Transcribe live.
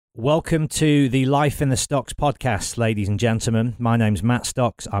Welcome to the Life in the Stocks podcast, ladies and gentlemen. My name's Matt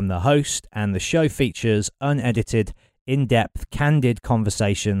Stocks. I'm the host, and the show features unedited, in-depth, candid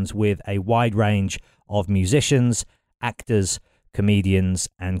conversations with a wide range of musicians, actors, comedians,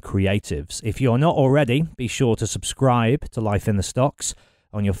 and creatives. If you're not already, be sure to subscribe to Life in the Stocks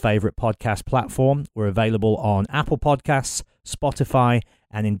on your favorite podcast platform. We're available on Apple Podcasts, Spotify,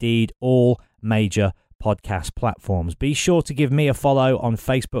 and indeed all major podcast platforms. Be sure to give me a follow on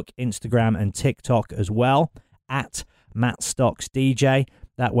Facebook, Instagram, and TikTok as well, at Matt Stocks DJ.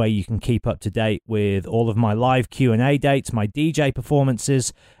 That way you can keep up to date with all of my live Q&A dates, my DJ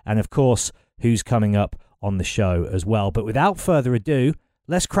performances, and of course, who's coming up on the show as well. But without further ado,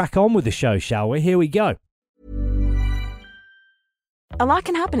 let's crack on with the show, shall we? Here we go. A lot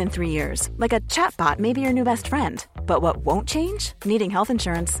can happen in 3 years, like a chatbot may be your new best friend. But what won't change? Needing health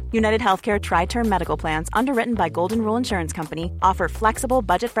insurance. United Healthcare Tri-Term Medical Plans, underwritten by Golden Rule Insurance Company, offer flexible,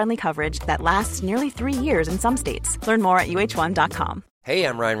 budget-friendly coverage that lasts nearly 3 years in some states. Learn more at uh1.com. Hey,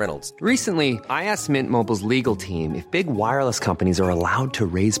 I'm Ryan Reynolds. Recently, I asked Mint Mobile's legal team if big wireless companies are allowed to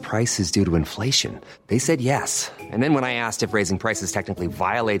raise prices due to inflation. They said yes. And then when I asked if raising prices technically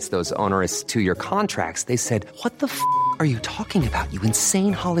violates those onerous two-year contracts, they said, "What the f*** are you talking about, you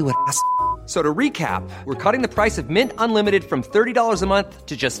insane Hollywood ass?" So to recap, we're cutting the price of Mint Unlimited from $30 a month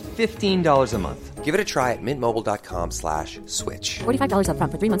to just $15 a month. Give it a try at mintmobile.com/switch. $45 up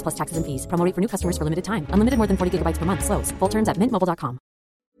front for 3 months plus taxes and fees. Promo rate for new customers for limited time. Unlimited more than 40 gigabytes per month. Slows full terms at mintmobile.com.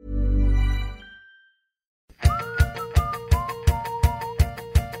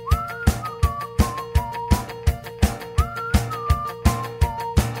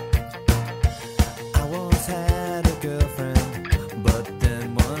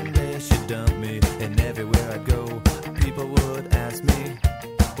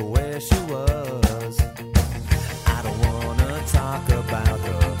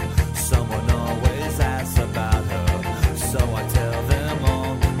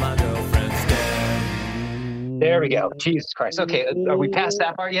 There we go. Jesus Christ. Okay, are we past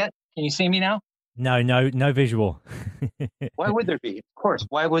that part yet? Can you see me now? No visual. Why would there be? Of course.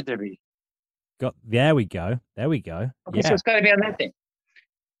 Why would there be? There we go. Okay, yeah. So it's got to be on that thing.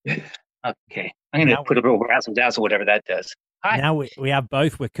 Okay, I'm going to put a little razzle dazzle, whatever that does. Hi. Now we have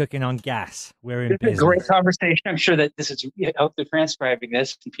both. We're cooking on gas. We're in This business. is a great conversation. I'm sure that this is out there transcribing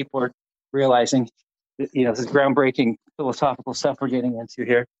this, and people are realizing, this is groundbreaking philosophical stuff we're getting into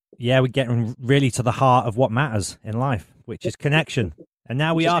here. Yeah, we're getting really to the heart of what matters in life, which is connection. And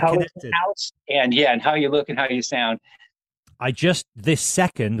now we are connected. And how you look and how you sound. I just not this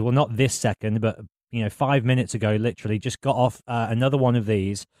second, but 5 minutes ago, literally just got off another one of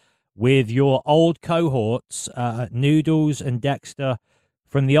these with your old cohorts, Noodles and Dexter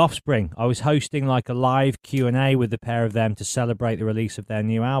from The Offspring. I was hosting like a live Q&A with the pair of them to celebrate the release of their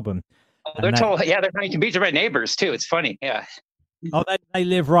new album. Oh, they're Huntington Beach red neighbors too. It's funny, yeah. Oh, they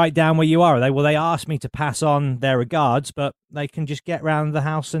live right down where you are. They asked me to pass on their regards, but they can just get around the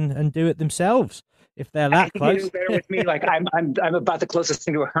house and do it themselves if they're that close. You do better with me. Like I'm about the closest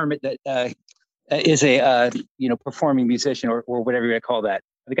thing to a hermit that is a performing musician or whatever you call that.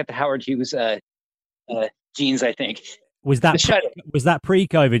 They got the Howard Hughes genes, I think. Was that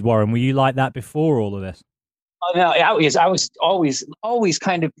pre-COVID, Warren? Were you like that before all of this? Oh no, I was always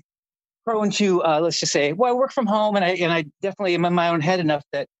kind of prone to let's just say, well, I work from home and I definitely am in my own head enough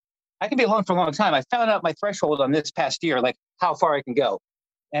that I can be alone for a long time. I found out my threshold on this past year, like how far I can go.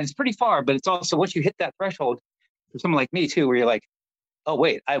 And it's pretty far, but it's also once you hit that threshold for someone like me too, where you're like, oh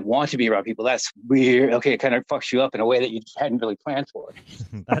wait, I want to be around people. That's weird. Okay, it kind of fucks you up in a way that you hadn't really planned for.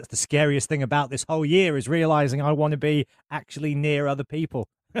 That's the scariest thing about this whole year is realizing I want to be actually near other people.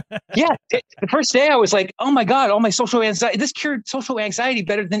 Yeah, the first day I was like, oh my God, all my social anxiety, this cured social anxiety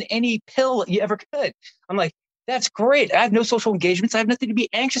better than any pill you ever could. I'm like, that's great. I have no social engagements. I have nothing to be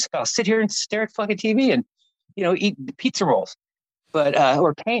anxious about. I'll sit here and stare at fucking TV and, eat pizza rolls, but,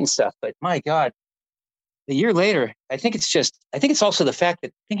 or paint stuff. But my God, a year later, I think it's also the fact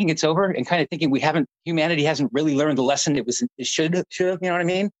that thinking it's over and kind of thinking humanity hasn't really learned the lesson it should have, you know what I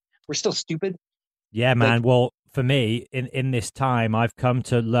mean? We're still stupid. Yeah, man. Well, for me, in this time, I've come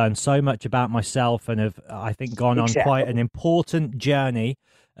to learn so much about myself and have, I think, gone on quite an important journey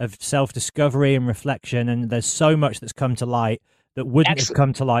of self-discovery and reflection. And there's so much that's come to light that wouldn't have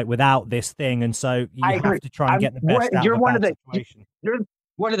come to light without this thing. And so you have to try and get the best out of that situation. You're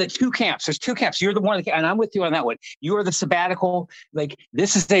one of the two camps. There's two camps. You're the one, and I'm with you on that one. You are the sabbatical. Like,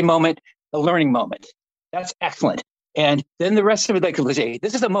 this is a learning moment. That's excellent. And then the rest of it, like,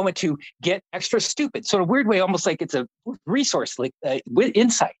 this is a moment to get extra stupid. So in a weird way, almost like it's a resource, like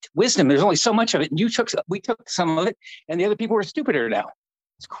insight, wisdom. There's only so much of it. And we took some of it, and the other people are stupider now.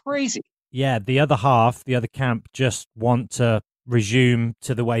 It's crazy. Yeah, the other camp just want to resume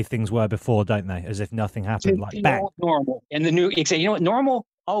to the way things were before, don't they? As if nothing happened, like bang. Normal. And the new, you know what, normal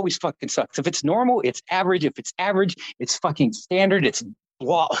always fucking sucks. If it's normal, it's average. If it's average, it's fucking standard. It's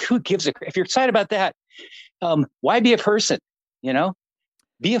blah. Who gives a crap? If you're excited about that, why be a person? You know,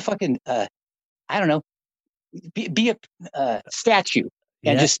 be a fucking, I don't know, be a statue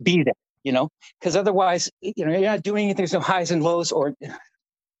and just be that, you know, because otherwise, you know, you're not doing anything. There's no highs and lows or,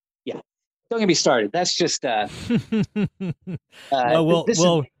 yeah. Don't get me started. That's just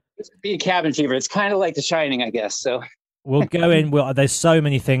being cabin fever. It's kind of like The Shining, I guess. So we'll go in. Well, there's so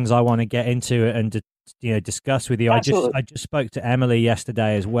many things I want to get into and discuss with you. Absolutely. I just spoke to Emily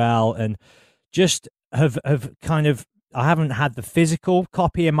yesterday as well, and just have kind of. I haven't had the physical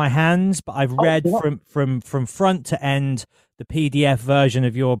copy in my hands, but I've read from front to end the PDF version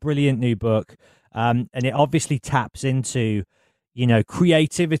of your brilliant new book, and it obviously taps into, you know,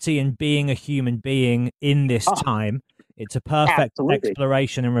 creativity and being a human being in this time. It's a perfect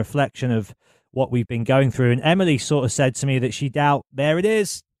exploration and reflection of what we've been going through. And Emily sort of said to me that there it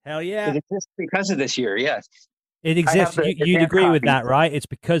is. Hell yeah. It exists because of this year. Yes. It exists. You'd agree with that, right? It's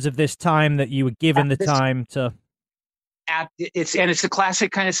because of this time that you were given the time to. It's a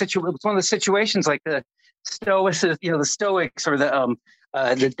classic kind of situation. It's one of the situations like the Stoics, you know, the Stoics or the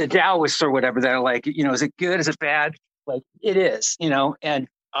Taoists or whatever that are like, you know, is it good? Is it bad? Like it is, you know, and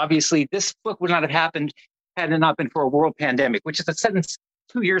obviously this book would not have happened had it not been for a world pandemic, which is a sentence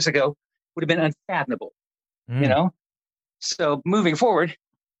 2 years ago would have been unfathomable, you know? So moving forward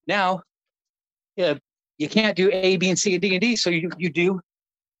now, you can't do A, B, and C, and D, and D. So you do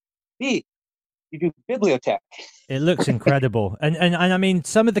B. You do bibliotech. It looks incredible. and I mean,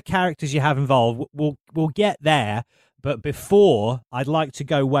 some of the characters you have involved, we'll get there. But before, I'd like to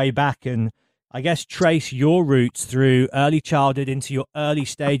go way back and I guess trace your roots through early childhood into your early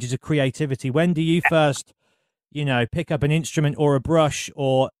stages of creativity. When do you first, you know, pick up an instrument or a brush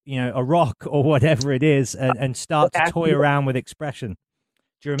or, you know, a rock or whatever it is and start to toy around with expression?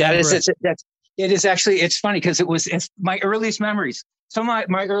 Do you remember? It is actually, it's funny because it's my earliest memories. Some of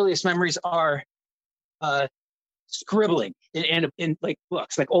my earliest memories are scribbling in like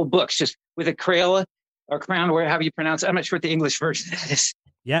books, like old books, just with a Crayola or crayon, or however you pronounce it. I'm not sure what the English version is.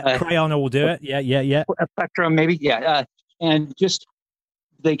 Yeah, crayon will do it. Yeah. A Plectrum, maybe. Yeah. And just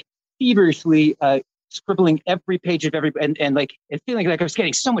like feverishly scribbling every page of every, and like, and feeling like I was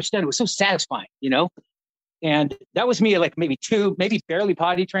getting so much done. It was so satisfying, you know? And that was me, like maybe barely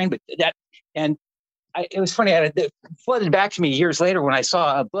potty trained, but that, and it was funny. It flooded back to me years later when I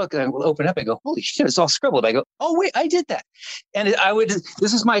saw a book and I would open up and go, holy shit, it's all scribbled. I go, oh wait, I did that. And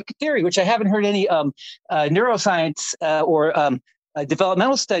this is my theory, which I haven't heard any neuroscience or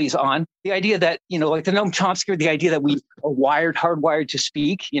developmental studies on, the idea that, you know, like the Noam Chomsky, the idea that we are hardwired to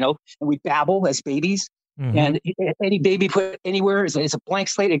speak, you know, and we babble as babies. Mm-hmm. And any baby put anywhere is a blank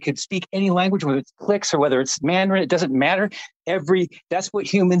slate. It could speak any language, whether it's Clicks or whether it's Mandarin, it doesn't matter. That's what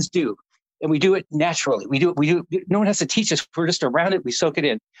humans do. And we do it naturally. We do it. No one has to teach us. We're just around it. We soak it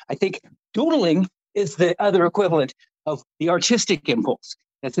in. I think doodling is the other equivalent of the artistic impulse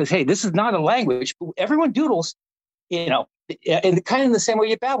that says, hey, this is not a language. Everyone doodles, you know, and kind of in the same way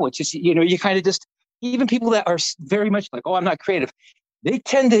you babble. It's just, you know, you kind of just, even people that are very much like, oh, I'm not creative, they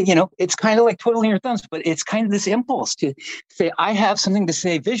tend to, you know, it's kind of like twiddling your thumbs, but it's kind of this impulse to say, I have something to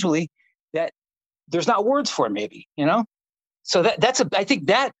say visually that there's not words for, maybe, you know? So I think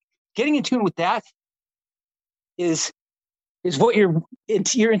that getting in tune with that is what you're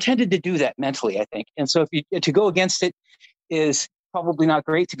intended to do that mentally, I think. And so to go against it is probably not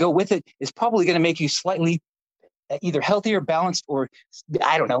great. To go with it is probably going to make you slightly either healthier, balanced, or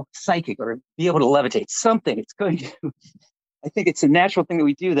I don't know, psychic, or be able to levitate something. It's going to, I think it's a natural thing that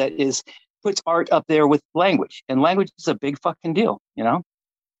we do that puts art up there with language, and language is a big fucking deal, you know?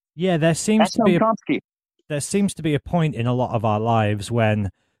 Yeah. There seems to be a point in a lot of our lives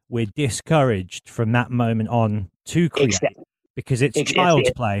when we're discouraged from that moment on to create because it's child's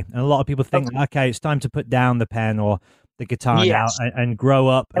play. And a lot of people think, okay, it's time to put down the pen or the guitar now and grow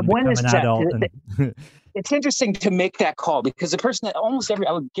up and become an adult. It's interesting to make that call because the person that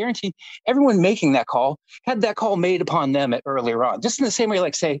I would guarantee everyone making that call had that call made upon them earlier on. Just in the same way,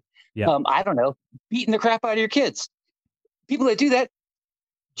 like say, I don't know, beating the crap out of your kids. People that do that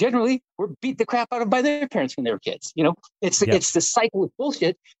generally were beat the crap out of by their parents when they were kids. You know, it's the cycle of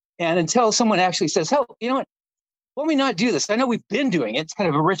bullshit. And until someone actually says, "Hell, you know what? Why don't we not do this? I know we've been doing it. It's kind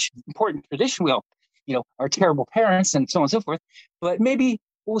of a rich, important tradition. We all, you know, our terrible parents and so on and so forth. But maybe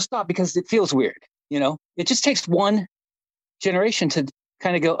we'll stop because it feels weird. You know, it just takes one generation to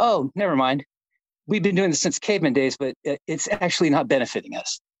kind of go, oh, never mind. we've been doing this since caveman days, but it's actually not benefiting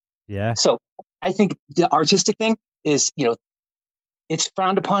us. Yeah. So I think the artistic thing is, it's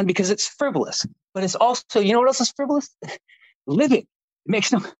frowned upon because it's frivolous, but it's also, what else is frivolous? Living. It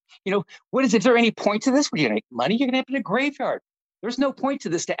makes no, is there any point to this? What are you going to make money? You're going to have in a graveyard. There's no point to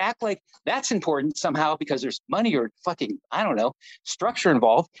this to act like that's important somehow because there's money or fucking, I don't know, structure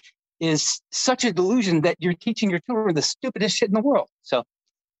involved is such a delusion that you're teaching your children the stupidest shit in the world. So.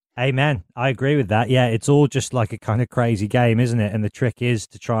 Amen. I agree with that. Yeah, it's all just like a kind of crazy game, isn't it? And the trick is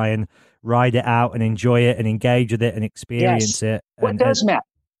to try and ride it out and enjoy it and engage with it and experience it. What does matter?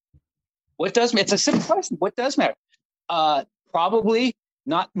 What does matter? It's a simple question. What does matter? Probably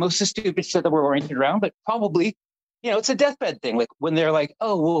not most of the stupid shit that we're oriented around, but probably, it's a deathbed thing. Like when they're like,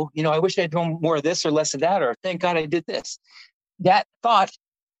 oh, well, I wish I'd done more of this or less of that, or thank God I did this. That thought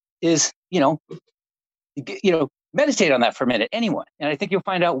is, meditate on that for a minute, anyone. And I think you'll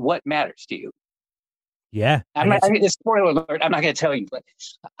find out what matters to you. Yeah. Spoiler alert, I'm not going to tell you, but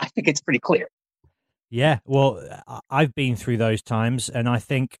I think it's pretty clear. Yeah. Well, I've been through those times, and I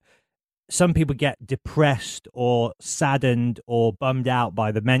think some people get depressed or saddened or bummed out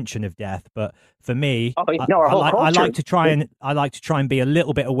by the mention of death. But for me, I like to try and be a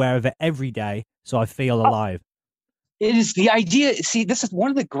little bit aware of it every day so I feel alive. It is the idea. See, this is one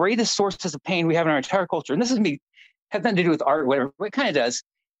of the greatest sources of pain we have in our entire culture. And this has nothing to do with art or whatever, but it kind of does.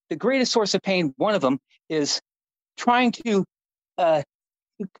 The greatest source of pain, one of them, is trying to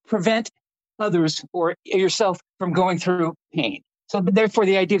prevent others or yourself from going through pain. So therefore,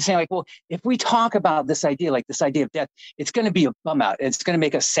 the idea of saying like, well, if we talk about this idea, like this idea of death, it's going to be a bum out. It's going to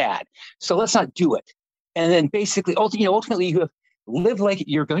make us sad. So let's not do it. And then basically, ultimately, you live like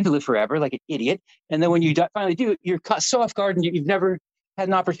you're going to live forever, like an idiot. And then when you finally do, you're caught so off guard and you've never had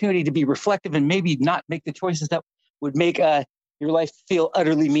an opportunity to be reflective and maybe not make the choices that would make your life feel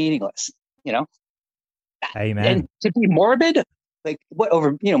utterly meaningless, Amen. And to be morbid, like what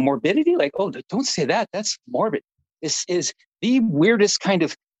over, morbidity, like, oh, don't say that. That's morbid. This is the weirdest kind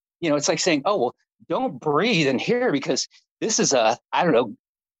of, it's like saying, oh, well, don't breathe in here because this is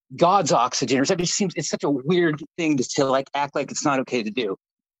God's oxygen or something. It seems it's such a weird thing to like act like it's not okay to do.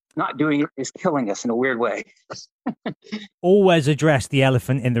 Not doing it is killing us in a weird way. Always address the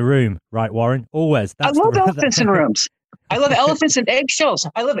elephant in the room, right, Warren? Always. I love elephants in rooms. I love elephants and eggshells.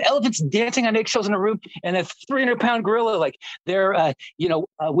 I love elephants dancing on eggshells in a room and a 300-pound gorilla, like they're,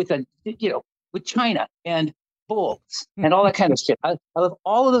 with China and bulls and all that kind of shit. I love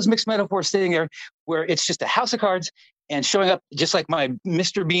all of those mixed metaphors sitting there where it's just a house of cards and showing up just like my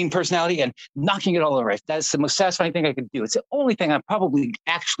Mr. Bean personality and knocking it all over. That's the most satisfying thing I could do. It's the only thing I'm probably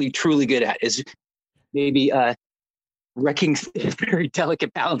actually truly good at is maybe wrecking very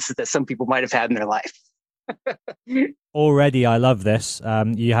delicate balances that some people might have had in their life. Already, I love this.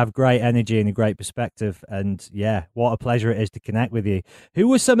 You have great energy and a great perspective. And yeah, what a pleasure it is to connect with you. Who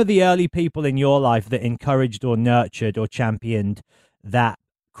were some of the early people in your life that encouraged or nurtured or championed that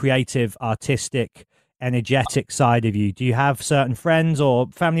creative, artistic, energetic side of you? Do you have certain friends or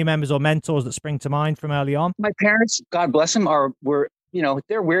family members or mentors that spring to mind from early on? My parents, God bless them, were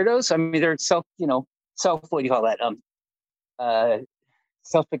they're weirdos. I mean, they're what do you call that?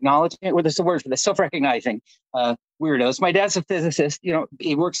 Self-acknowledging, or there's a word for this, self-recognizing weirdos. My dad's a physicist.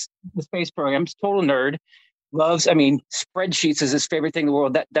 He works with space programs. Total nerd. Loves. I mean, spreadsheets is his favorite thing in the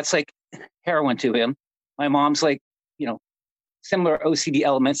world. That's like heroin to him. My mom's like, similar OCD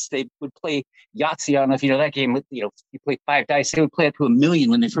elements. They would play Yahtzee. I don't know if you know that game. You play 5 dice. They would play up to 1 million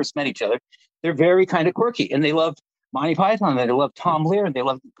when they first met each other. They're very kind of quirky, and they love Monty Python. They love Tom Lear, and they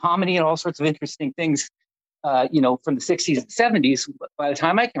love comedy and all sorts of interesting things. From the 60s and 70s. By the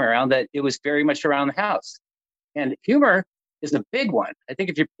time I came around, that it was very much around the house, and humor is a big one. I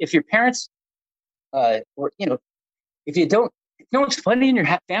think if your parents, if no one's funny in your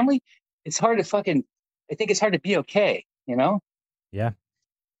family, it's hard to I think it's hard to be okay. Yeah.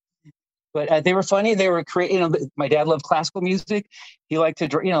 But they were funny. They were creating. My dad loved classical music. He liked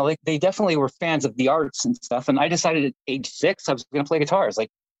to, they definitely were fans of the arts and stuff. And I decided at age 6 I was going to play guitars,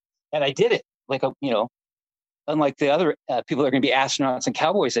 and I did it. Unlike the other people that are going to be astronauts and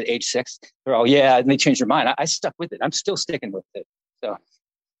cowboys at age 6, they're all, yeah, and they changed their mind. I stuck with it. I'm still sticking with it. So.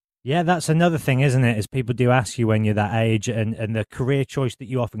 Yeah, that's another thing, isn't it? Is people do ask you when you're that age, and the career choice that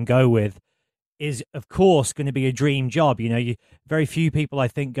you often go with is, of course, going to be a dream job. Very few people, I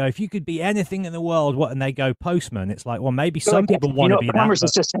think, go, if you could be anything in the world, what? And they go postman. It's like, well, maybe some people want to be plumbers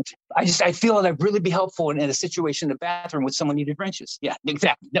that. I feel that I'd really be helpful in a situation in the bathroom with someone needed wrenches. Yeah,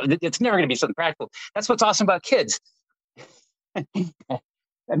 exactly. No, it's never going to be something practical. That's what's awesome about kids. I mean,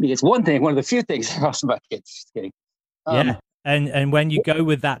 it's one of the few things that's awesome about kids. Just kidding. Yeah. And when you go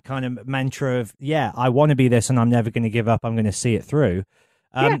with that kind of mantra of, yeah, I want to be this and I'm never going to give up, I'm going to see it through.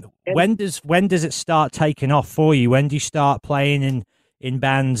 When does it start taking off for you? When do you start playing in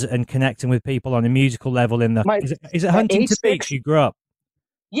bands and connecting with people on a musical level is it Huntington Beach you grew up?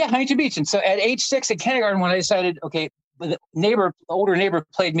 Yeah, Huntington Beach. And so at age 6 in kindergarten, when I decided, okay, the older neighbor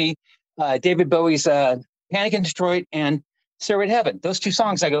played me David Bowie's Panic in Detroit and Stairway to Heaven. Those 2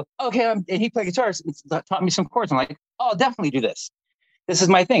 songs, I go, okay, and he played guitar and taught me some chords. I'm like, oh, I'll definitely do this. This is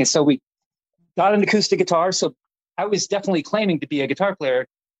my thing. So we got an acoustic guitar. So I was definitely claiming to be a guitar player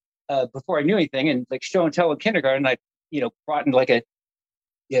before I knew anything. And like show and tell in kindergarten, I, brought in like a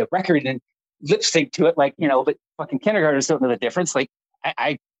record and lip sync to it, like, but fucking kindergartners don't know the difference. Like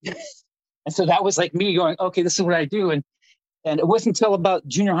I and so that was like me going, okay, this is what I do. And it wasn't until about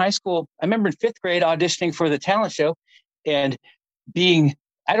junior high school. I remember in 5th grade auditioning for the talent show and I'd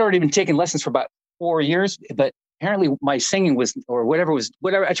already been taking lessons for about 4 years, but apparently my singing whatever.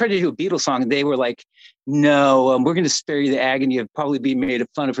 I tried to do a Beatles song and they were like, no, we're going to spare you the agony of probably being made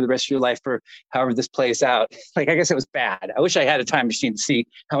fun of for the rest of your life for however this plays out. Like, I guess it was bad. I wish I had a time machine to see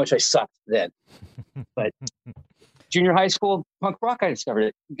how much I sucked then. But junior high school punk rock, I discovered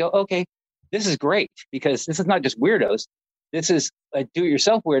it. You go, okay, this is great because this is not just weirdos. This is a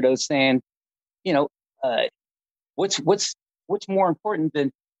do-it-yourself weirdos saying, what's more important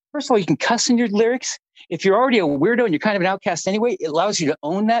than, first of all, you can cuss in your lyrics. If you're already a weirdo and you're kind of an outcast anyway, it allows you to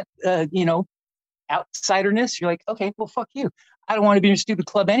own that, outsiderness. You're like, okay, well, fuck you. I don't want to be in a stupid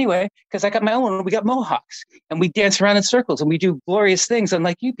club anyway because I got my own and we got mohawks and we dance around in circles and we do glorious things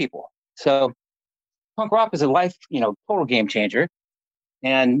unlike you people. So punk rock is a life, total game changer.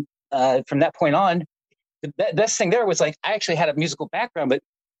 And from that point on, the best thing there was like, I actually had a musical background, but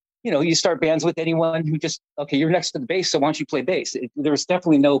you start bands with anyone who just, okay, you're next to the bass, so why don't you play bass? There was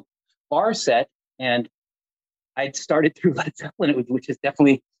definitely no bar set. And I started through Led Zeppelin, which is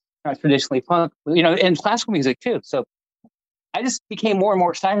definitely not traditionally punk, and classical music too. So I just became more and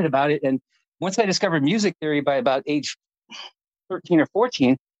more excited about it. And once I discovered music theory by about age 13 or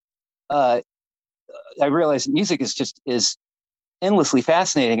 14, I realized music is endlessly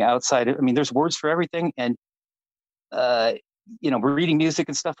fascinating outside. There's words for everything. And, reading music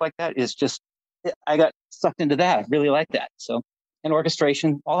and stuff like that is just, I got sucked into that. I really like that. So, and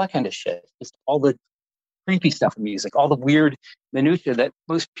orchestration, all that kind of shit, just all the creepy stuff in music, all the weird minutia that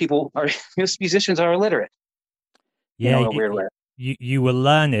most musicians are illiterate. Yeah. In a weird way. You were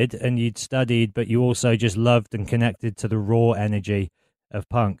learned and you'd studied, but you also just loved and connected to the raw energy of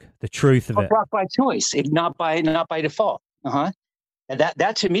punk, the truth of it. Rock by choice, not by default. And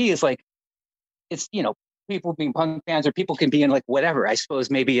that to me is like, it's, people being punk fans or people can be in like whatever. I suppose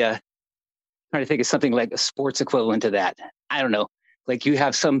maybe trying to think of something like a sports equivalent to that. I don't know. Like you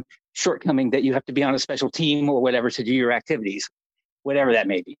have some shortcoming that you have to be on a special team or whatever to do your activities, whatever that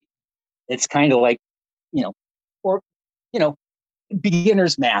may be. It's kind of like,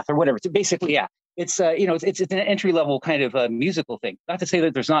 beginner's math or whatever. So basically, yeah, it's it's an entry level kind of musical thing. Not to say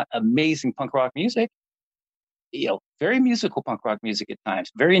that there's not amazing punk rock music. Very musical punk rock music at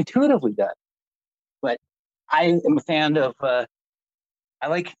times, very intuitively done. But I am a fan of. I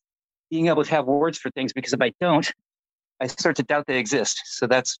like being able to have words for things because if I don't, I start to doubt they exist. So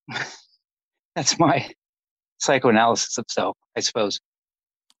that's my psychoanalysis of self, I suppose.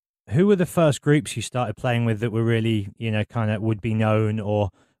 Who were the first groups you started playing with that were really, kind of would be known or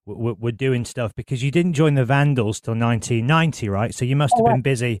were doing stuff? Because you didn't join the Vandals till 1990, right? So you must have been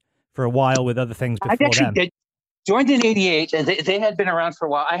busy for a while with other things before then. Joined in '88. They had been around for a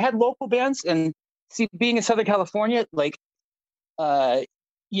while. I had local bands, and see, being in Southern California, like,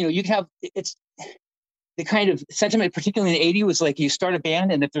 you can have it's the kind of sentiment, particularly in '80, was like you start a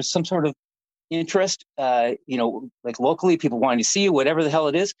band, and if there's some sort of interest, like locally, people wanting to see you, whatever the hell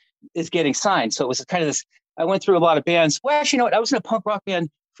it is getting signed. So it was kind of this. I went through a lot of bands. Well, actually, you know what? I was in a punk rock band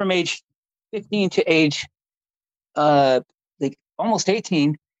from age 15 to age, like almost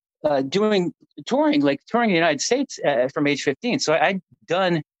 18. Touring the United States from age 15. So I'd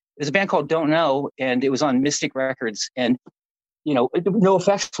done, there's a band called Don't Know, and it was on Mystic Records. And,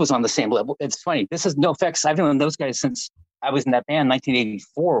 NoFX was on the same level. It's funny. This is NoFX. I've known those guys since I was in that band,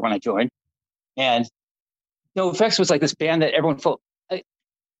 1984, when I joined. And NoFX was like this band that everyone felt,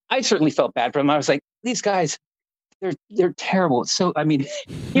 I certainly felt bad for them. I was like, these guys, they're terrible. So,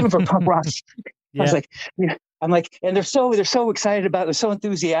 even for punk rock, yeah. I was like, I'm like, and they're so excited about it. They're so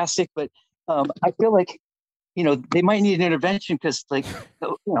enthusiastic, but I feel like, they might need an intervention because, like,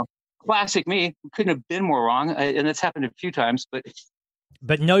 classic me, couldn't have been more wrong. And it's happened a few times, but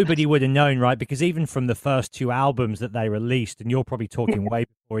But nobody would have known, right? Because even from the first two albums that they released, and you're probably talking way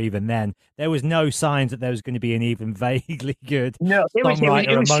before even then, there was no signs that there was going to be an even vaguely good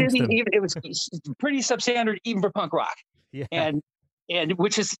songwriter amongst them. It was pretty substandard even for punk rock. Yeah. And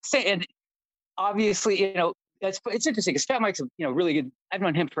which is, and obviously, it's interesting because Fat Mike's really good. I've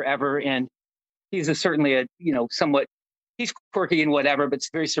known him forever, and he's certainly a somewhat, he's quirky and whatever, but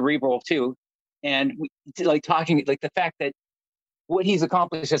it's very cerebral too. And talking like the fact that what he's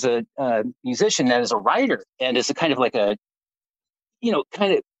accomplished as a musician and as a writer and as a kind of like a,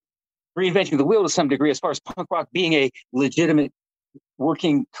 kind of reinventing the wheel to some degree as far as punk rock being a legitimate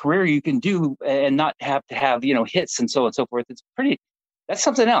working career you can do and not have to have, hits and so on and so forth. That's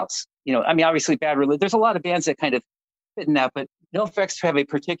something else. Obviously Bad Religion, there's a lot of bands that kind of fit in that, but NoFX have a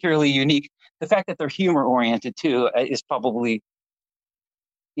particularly unique, the fact that they're humor oriented too is probably,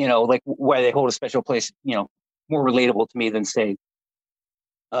 like why they hold a special place, more relatable to me than say,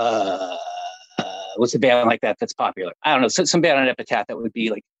 what's a band like that that's popular? I don't know. Some band on Epitaph that would be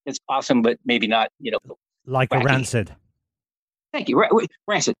like, it's awesome, but maybe not, like wacky. A Rancid. Thank you.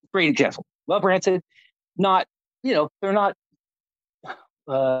 Rancid, great example. Love Rancid. Not, they're not,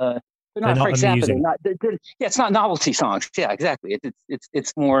 they're not Frank Zappa. It's not novelty songs. Yeah, exactly.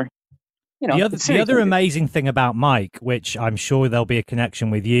 It's more, The other amazing thing about Mike, which I'm sure there'll be a connection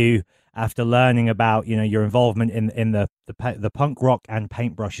with you after learning about, your involvement in the punk rock and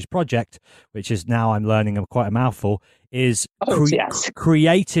paintbrushes project, which is now I'm learning quite a mouthful, is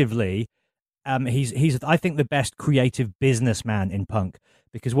creatively, he's I think the best creative businessman in punk,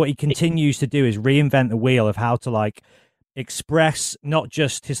 because what he continues to do is reinvent the wheel of how to express not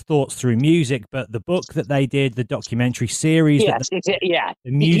just his thoughts through music, but the book that they did, the documentary series, the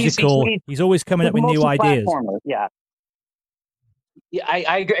musical. He's always coming up with new ideas. Yeah,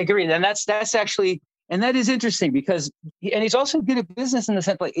 I agree, and that's actually, and that is interesting because, and he's also good at business in the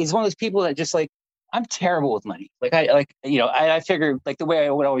sense he's one of those people that just I'm terrible with money. I figure the way I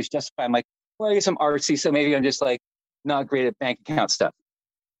would always justify, I'm I guess I'm artsy, so maybe I'm just not great at bank account stuff.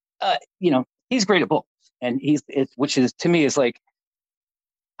 He's great at both. And which is to me is I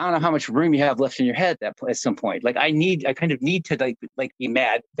don't know how much room you have left in your head at some point. I kind of need to be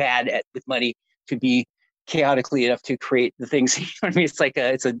bad with money to be chaotically enough to create the things. You know what I mean?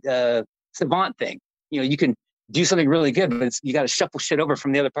 It's a savant thing. You can do something really good, but you got to shuffle shit over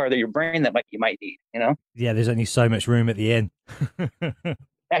from the other part of your brain that you might need. Yeah, there's only so much room at the end.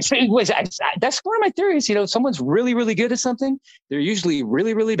 Actually, that's one of my theories. Someone's really, really good at something. They're usually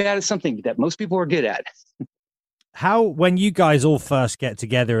really, really bad at something that most people are good at. How, when you guys all first get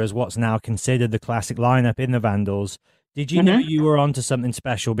together as what's now considered the classic lineup in the Vandals, did you know you were onto something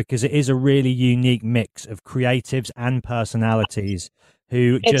special? Because it is a really unique mix of creatives and personalities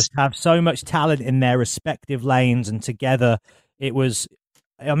who just have so much talent in their respective lanes, and together it was,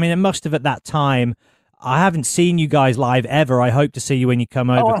 it must have at that time. I haven't seen you guys live ever. I hope to see you when you come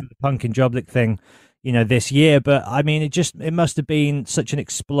over for the Punk and Joblick thing, this year. But it must have been such an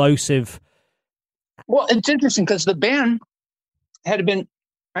explosive. Well, it's interesting because the band had been,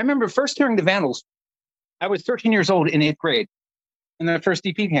 I remember first hearing the Vandals, I was 13 years old in 8th grade, and their first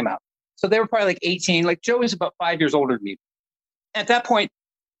EP came out. So they were probably 18. Joey's about 5 years older than me. At that point,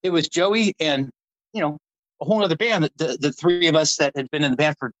 it was Joey and, a whole other band, the three of us that had been in the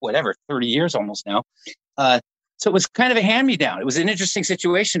band for 30 years almost now. So it was kind of a hand-me-down. It was an interesting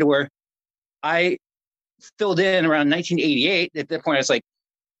situation to where I filled in around 1988. At that point, I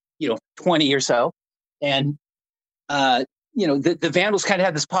was 20 or so. And, the Vandals kind of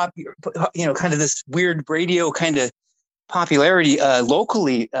had this kind of this weird radio kind of popularity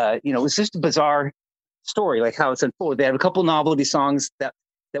locally. It was just a bizarre story, how it's unfolded. They had a couple novelty songs that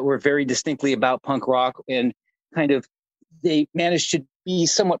were very distinctly about punk rock, and kind of they managed to be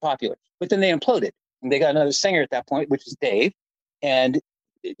somewhat popular. But then they imploded, and they got another singer at that point, which is Dave, and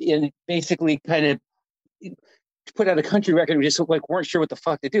basically kind of put out a country record. We just weren't sure what the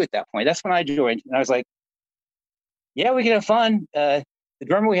fuck to do at that point. That's when I joined, and I was like, "Yeah, we can have fun." The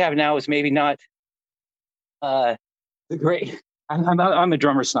drummer we have now is maybe not the great. I'm a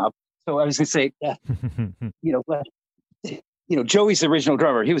drummer snob, so I was gonna say, Joey's the original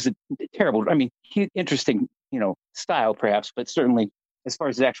drummer. He was a terrible, interesting, style perhaps, but certainly as far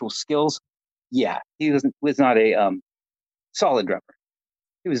as his actual skills, yeah, he was not a solid drummer.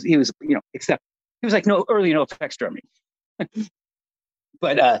 He was, except he was early NoFX drumming.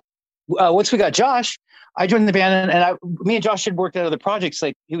 But once we got Josh, I joined the band, and me and Josh had worked at other projects.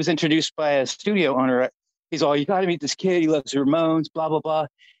 He was introduced by a studio owner. He's all, "You got to meet this kid. He loves the Ramones, blah blah blah,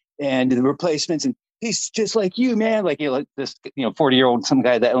 and the Replacements, and he's just like you, man." This 40-year-old some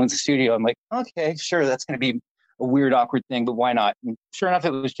guy that owns a studio. I'm like, okay, sure, that's going to be a weird, awkward thing, but why not? And sure enough,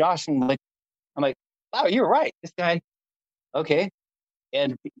 it was Josh. And I'm like, wow, you're right. This guy, okay.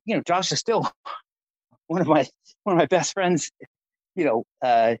 And Josh is still one of my best friends.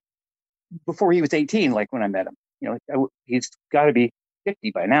 Before he was 18, like when I met him, he's got to be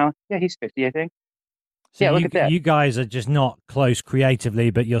 50 by now. Yeah, he's 50, I think. So yeah, look at that. You guys are just not close creatively,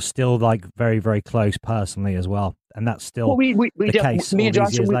 but you're still like very, very close personally as well. And that's still the case. Me and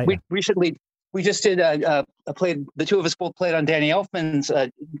Josh, we recently, we just did played. The two of us both played on Danny Elfman's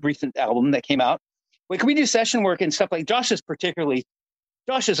recent album that came out. Like we do session work and stuff. Like Josh is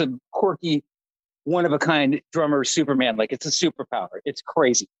a quirky, one of a kind drummer, Superman. Like it's a superpower. It's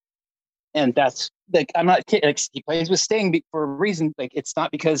crazy. And that's like, I'm not kidding. Like, he plays with Sting for a reason. Like, it's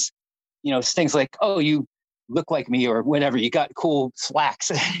not because, Sting's like, oh, you look like me or whatever. You got cool slacks.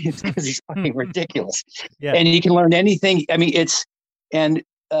 It's because he's fucking ridiculous. Yeah. And you can learn anything. I mean,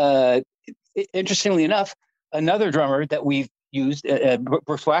 interestingly enough, another drummer that we've used,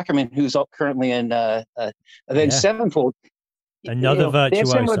 Brooks Wackerman, who's currently in Avenged Sevenfold. Another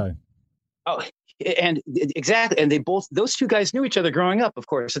virtuoso. And exactly. And those two guys knew each other growing up, of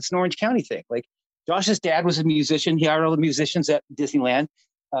course. It's an Orange County thing. Like Josh's dad was a musician. He hired all the musicians at Disneyland.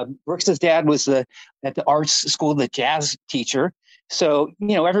 Brooks's dad was at the arts school, the jazz teacher. So,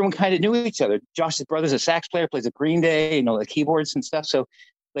 everyone kind of knew each other. Josh's brother's a sax player, plays at Green Day, the keyboards and stuff. So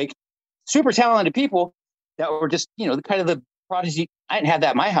like super talented people that were just, the kind of the prodigy. I didn't have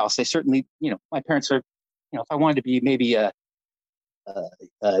that in my house. They certainly, my parents are, if I wanted to be maybe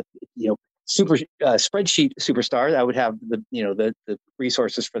super spreadsheet superstar, I would have the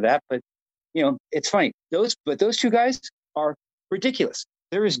resources for that. But it's funny. Those two guys are ridiculous.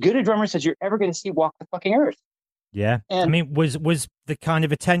 They're as good a drummers as you're ever going to see walk the fucking earth. Yeah. And I mean, was the kind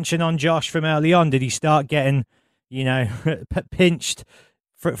of attention on Josh from early on? Did he start getting, pinched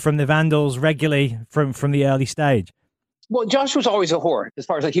from the Vandals regularly from the early stage? Well, Josh was always a whore as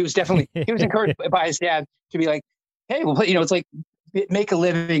far as like he was encouraged by his dad to be like, hey, well, it's like, make a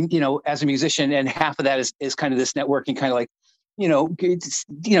living, as a musician, and half of that is kind of this networking, kind of like,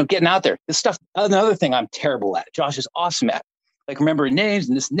 getting out there. This stuff. Another thing I'm terrible at. Josh is awesome at, like remembering names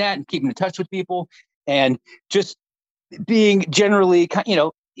and this and that, and keeping in touch with people, and just being generally,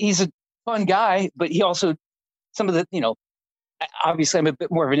 he's a fun guy, but he also some of the, obviously I'm a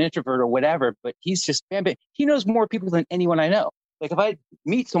bit more of an introvert or whatever, but he's just he knows more people than anyone I know. Like if I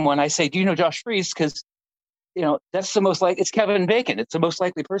meet someone, I say, "Do you know Josh Freese?" Because that's the most it's Kevin Bacon. It's the most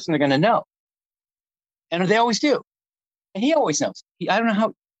likely person they're going to know. And they always do. And he always knows. I don't know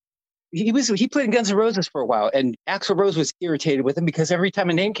how he played in Guns N' Roses for a while, and Axl Rose was irritated with him because every time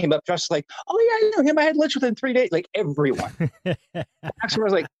a name came up, Josh was like, "Oh yeah, I know him. I had lunch with him 3 days." Like everyone. Axl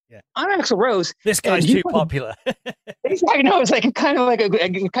Rose was like, "I'm Axl Rose. This guy's too popular." I know. It's like kind of like a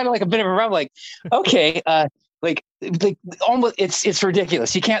bit of a rub. Like, okay, like almost it's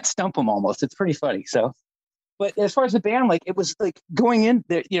ridiculous. You can't stump him almost. It's pretty funny. So. But as far as the band, like it was like going in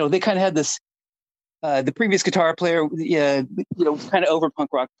there, they kind of had this, the previous guitar player, kind of over punk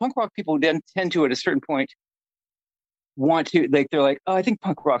rock. Punk rock people then tend to, at a certain point, want to, like, they're like, oh, I think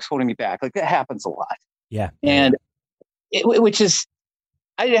punk rock's holding me back. Like that happens a lot. Yeah. And which is,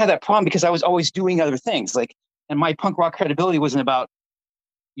 I didn't have that problem because I was always doing other things. Like, and my punk rock credibility wasn't about,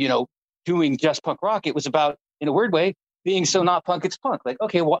 doing just punk rock. It was about, in a weird way, being so not punk, it's punk. Like,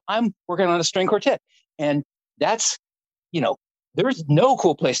 okay, well, I'm working on a string quartet. And that's, there's no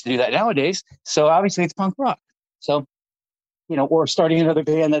cool place to do that nowadays. So obviously it's punk rock. So, or starting another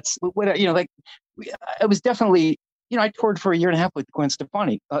band that's, like, I was definitely, I toured for 1.5 years with Gwen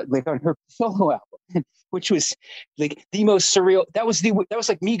Stefani, like on her solo album, which was like the most surreal. That was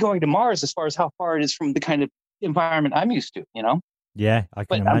like me going to Mars as far as how far it is from the kind of environment I'm used to, Yeah, I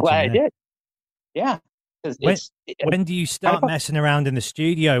can imagine. I'm glad I did. Yeah. When do you start messing around in the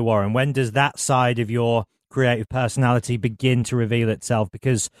studio, Warren? When does that side of your creative personality begin to reveal itself?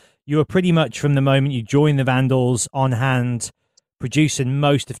 Because you were pretty much from the moment you joined the Vandals on hand, producing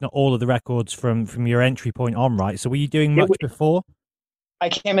most, if not all, of the records from your entry point on, right? So were you doing much before? I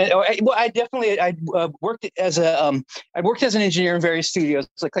came in. Well, I worked as an engineer in various studios.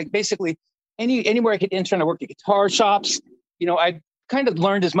 Like basically anywhere I could intern. I worked at guitar shops. I kind of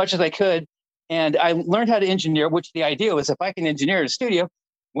learned as much as I could. And I learned how to engineer, which the idea was if I can engineer a studio,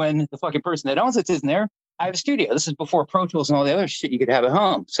 when the fucking person that owns it isn't there, I have a studio. This is before Pro Tools and all the other shit you could have at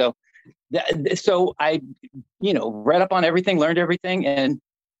home. So I, read up on everything, learned everything. And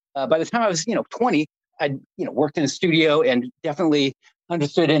by the time I was, 20, I, worked in a studio and definitely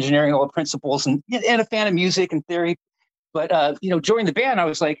understood engineering, all the principles and a fan of music and theory. But, joining the band, I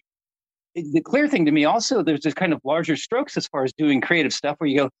was like, the clear thing to me also, there's this kind of larger strokes as far as doing creative stuff where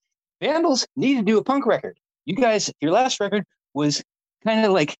you go, Vandals need to do a punk record. you guys, your last record was kind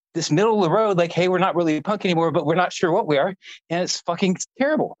of like this middle of the road, like, hey, we're not really punk anymore, but we're not sure what we are. And it's fucking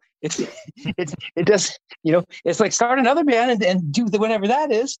terrible. It does, it's like start another band and do whatever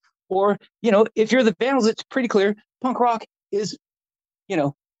that is. Or, if you're the Vandals, it's pretty clear punk rock is,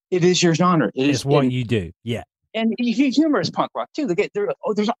 it is your genre. It's what you do. Yeah. And humor is punk rock too.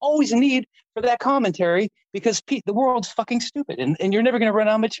 There's always a need for that commentary because the world's fucking stupid and you're never going to run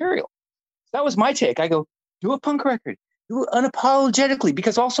out of material. So that was my take. I go, do a punk record. Do it unapologetically,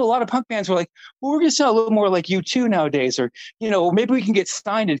 because also a lot of punk bands were like, well, we're going to sound a little more like U2 nowadays, or, maybe we can get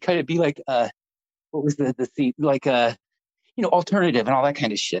signed and kind of be like, what was the like, alternative and all that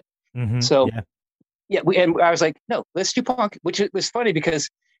kind of shit. Mm-hmm. So, and I was like, no, let's do punk, which was funny because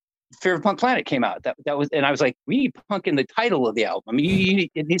Fear of Punk Planet came out. That was, and I was like, we need punk in the title of the album. I mean,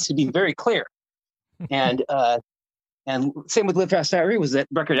 it needs to be very clear. And same with Live Fast Diarrhea was that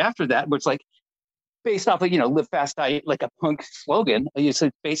record after that, where it's like based off of, Live Fast Die, like a punk slogan. You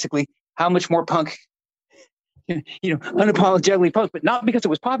said basically how much more punk, unapologetically punk, but not because it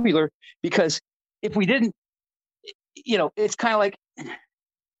was popular, because if we didn't, it's kind of like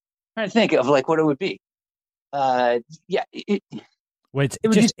trying to think of like what it would be. Well, it's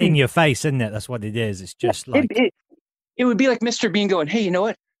just in your face, isn't it? That's what it is. It's just like it would be like Mr. Bean going, hey, you know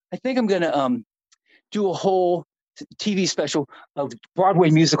what? I think I'm gonna do a whole TV special of Broadway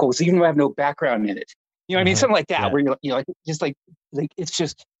musicals, even though I have no background in it. You know what I mean? Something like that, where you're just like it's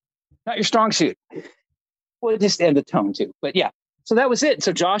just not your strong suit. Well, it just end the tone too. But yeah, so that was it.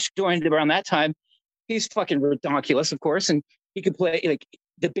 So Josh joined around that time. He's fucking redonkulous, of course, and he could play. Like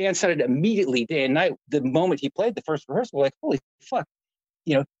the band sounded immediately day and night. The moment he played the first rehearsal, we're like, holy fuck.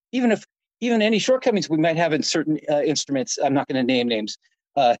 Even any shortcomings we might have in certain instruments, I'm not going to name names.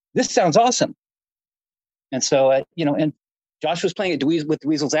 This sounds awesome. And so, and Josh was playing with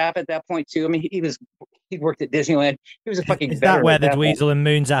Dweezil Zappa at that point too. I mean, he worked at Disneyland. He was a fucking. Is that where the Dweezil and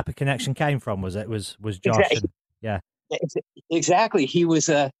Moon Zappa connection came from? Was Josh? Exactly. Exactly. He was.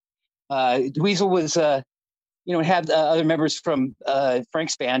 Dweezil was. Had other members from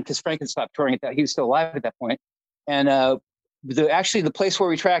Frank's band, because Frank had stopped touring at that. He was still alive at that point, and the place where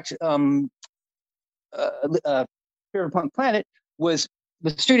we tracked Fear of Punk Planet was the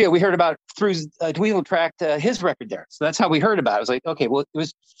studio we heard about through Dweezil tracked his record there. So that's how we heard about it. I was like, okay, well, it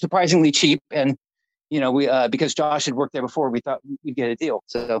was surprisingly cheap. And, we because Josh had worked there before, we thought we'd get a deal.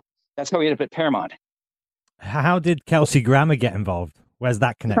 So that's how we ended up at Paramount. How did Kelsey Grammer get involved? Where's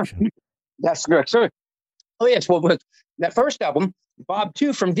that connection? That's correct, sir. Oh, yes. Well, with that first album, Bob,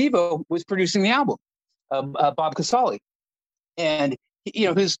 too, from Devo was producing the album, Bob Casale. And,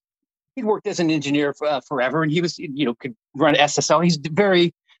 he'd worked as an engineer forever, and he was, could run SSL. He's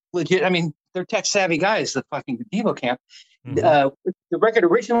very legit. I mean, they're tech savvy guys, the fucking Devo camp. Mm-hmm. The record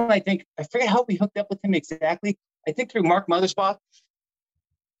originally, I forget how we hooked up with him exactly. I think through Mark Mothersbaugh,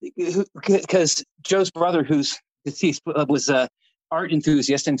 because Joe's brother, who's deceased, was a art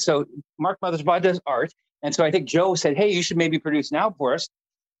enthusiast. And so Mark Mothersbaugh does art. And so I think Joe said, hey, you should maybe produce an album for us.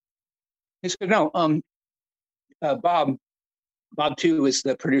 He said, no, Bob too is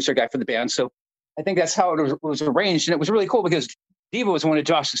the producer guy for the band. So I think that's how it was arranged. And it was really cool because Devo was one of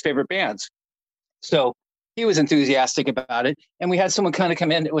Josh's favorite bands. So he was enthusiastic about it. And we had someone kind of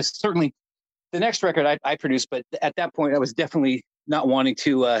come in. It was certainly the next record I produced, but at that point I was definitely not wanting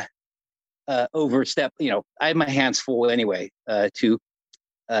to overstep. I had my hands full anyway to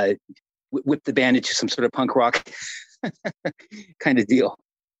whip the band into some sort of punk rock kind of deal.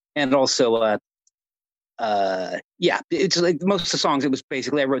 And also, it's like most of the songs, it was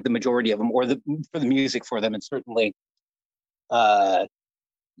basically I wrote the majority of them, or for the music for them, and certainly, the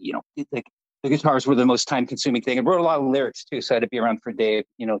guitars were the most time-consuming thing. I wrote a lot of lyrics too, so I had to be around for Dave,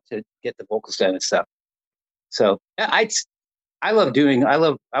 to get the vocals done and stuff. So I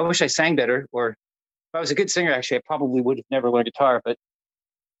wish I sang better, or if I was a good singer, actually, I probably would have never learned guitar. But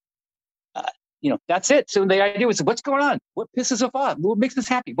that's it. So the idea was, what's going on? What pisses us off? What makes us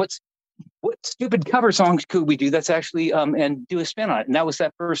happy? What stupid cover songs could we do that's actually and do a spin on it? And that was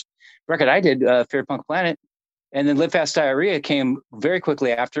that first record I did, Fear of Punk Planet. And then Live Fast Diarrhea came very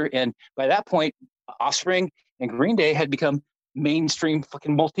quickly after. And by that point, Offspring and Green Day had become mainstream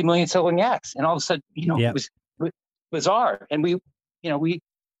fucking multi-million selling acts. And all of a sudden, It was bizarre. And we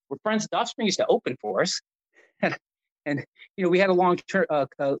were friends. Offspring used to open for us. And we had a long term,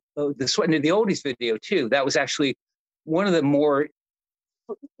 the Sweatin' to the Oldies video too. That was actually one of the more,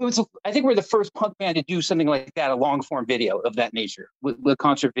 I think we're the first punk band to do something like that, a long form video of that nature, with a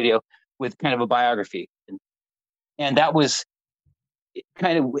concert video with kind of a biography. And that was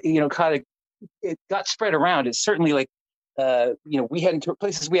kind of, it got spread around. It's certainly like we hadn't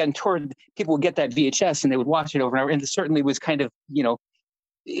places we hadn't toured. People would get that VHS and they would watch it over and over. And it certainly was kind of,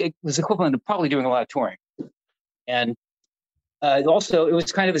 it was equivalent to probably doing a lot of touring. And also, it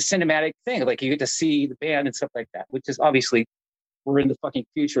was kind of a cinematic thing. Like, you get to see the band and stuff like that, which is obviously, we're in the fucking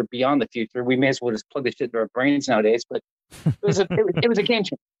future, beyond the future. We may as well just plug this shit into our brains nowadays. But it was a game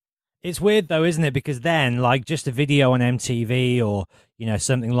changer. It's weird though, isn't it? Because then, like, just a video on MTV or,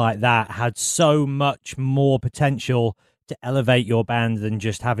 something like that had so much more potential to elevate your band than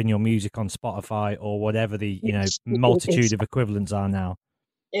just having your music on Spotify or whatever the, multitude of equivalents are now.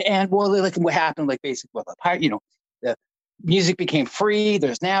 And well, like what happened, like basically, the music became free.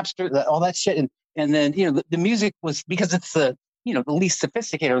 There's Napster, all that shit. And then, the music was, because it's the least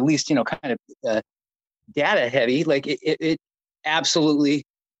sophisticated, or least, kind of data heavy, like it absolutely,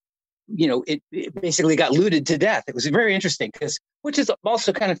 it basically got looted to death. It was very interesting which is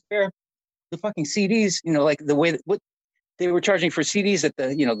also kind of fair. The fucking CDs, like the way that what they were charging for CDs at the,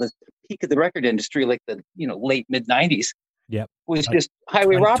 the peak of the record industry, like the, late mid 90s. Yep. Was like just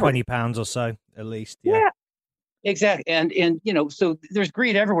highway robbery. £20 or so, at least. Yeah, exactly. And, so there's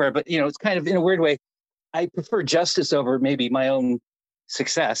greed everywhere, but, it's kind of, in a weird way, I prefer justice over maybe my own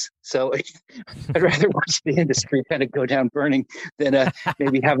success. So I'd rather watch the industry kind of go down burning than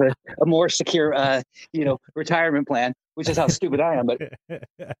maybe have a more secure, retirement plan, which is how stupid I am.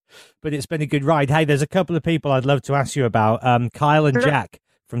 But it's been a good ride. Hey, there's a couple of people I'd love to ask you about. Kyle and Jack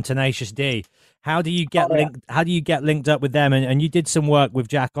from Tenacious D. How do you get linked? How do you get linked up with them? And you did some work with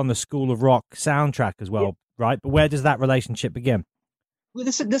Jack on the School of Rock soundtrack as well, right? But where does that relationship begin? Well,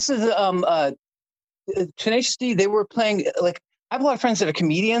 this is Tenacious D. They were playing, like, I have a lot of friends that are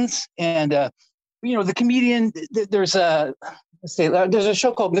comedians, and the comedian. There's a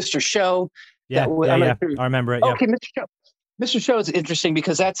show called Mr. Show. Yeah, I remember it. Okay, Mr. Show. Mr. Show is interesting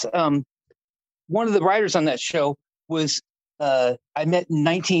because that's one of the writers on that show was I met in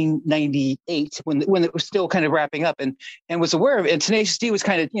 1998 when it was still kind of wrapping up, and was aware of it. And Tenacious D was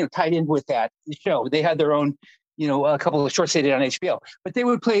kind of tied in with that show. They had their own. A couple of shorts they did on HBO, but they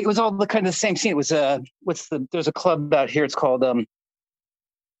would play. It was all the kind of the same scene. It was there's a club out here. It's called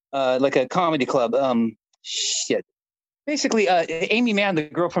like a comedy club. Basically, Amy Mann, the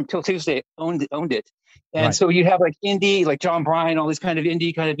girl from Till Tuesday, owned it, and right. So you have like indie, like John Bryan, all these kind of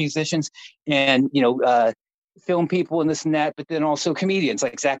indie kind of musicians, and film people and this and that, but then also comedians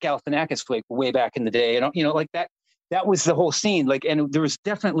like Zach Galifianakis, like way back in the day, and like that. That was the whole scene. Like, and there was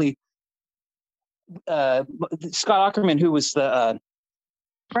definitely. Scott Aukerman, who was the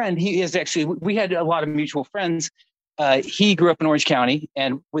friend, we had a lot of mutual friends. He grew up in Orange County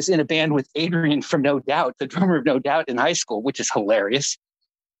and was in a band with Adrian from No Doubt, the drummer of No Doubt, in high school, which is hilarious.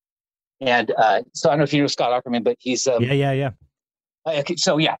 And so I don't know if you know Scott Aukerman, but he's yeah.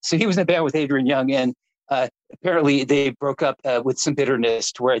 So he was in a band with Adrian Young, and apparently they broke up with some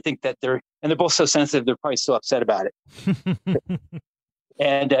bitterness, to where I think that they're both so sensitive, they're probably so upset about it.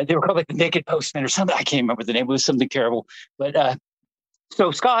 And they were called like the Naked Postman or something. I can't remember the name. It was something terrible. But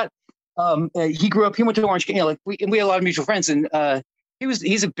so Scott, he grew up. He went to Orange County. We had a lot of mutual friends, and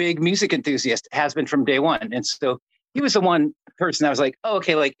he's a big music enthusiast. Has been from day one. And so he was the one person that was like, oh,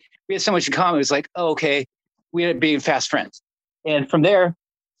 okay, like we had so much in common. It was like, oh, okay, we ended up being fast friends. And from there,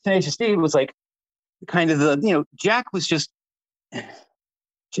 Tenacious D was like kind of the Jack was just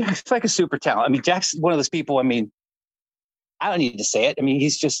Jack's like a super talent. I mean, Jack's one of those people. I mean. I don't need to say it. I mean,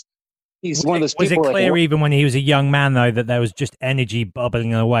 he's one of those people. Was it clear even when he was a young man, though, that there was just energy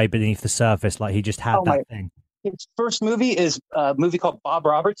bubbling away beneath the surface, like he just had that thing? His first movie is a movie called Bob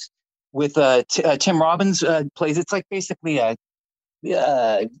Roberts with Tim Robbins plays. It's like basically a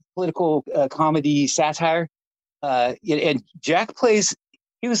political comedy satire. And Jack plays,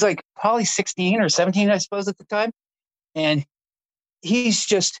 he was like probably 16 or 17, I suppose, at the time. And he's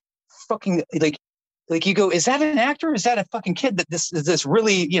just fucking like you go, is that an actor? Or is that a fucking kid that this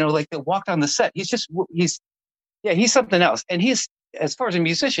really, like that walked on the set? He's he's something else. And he's, as far as a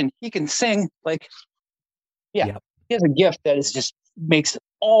musician, he can sing he has a gift that is just makes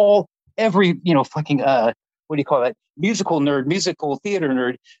every, fucking, what do you call that? Musical theater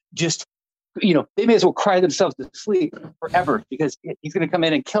nerd, just, they may as well cry themselves to sleep forever because he's going to come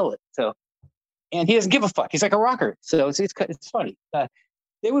in and kill it. So, and he doesn't give a fuck. He's like a rocker. So it's funny.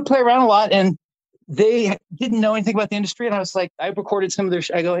 They would play around a lot, and they didn't know anything about the industry. And I was like, I recorded some of their,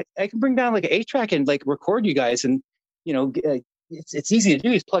 I go, I can bring down like an 8-track and like record you guys. And, it's easy to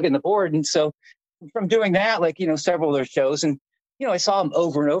do. Just plug in the board. And so from doing that, like, several of their shows, and, I saw them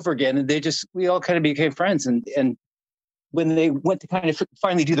over and over again, and we all kind of became friends. And when they went to kind of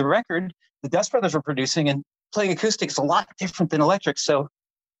finally do the record, the Dust Brothers were producing, and playing acoustic is a lot different than electric. So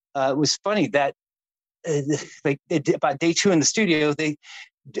it was funny that about day 2 in the studio, Dave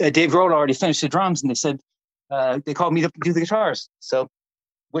Grohl already finished the drums, and they said they called me to do the guitars. So,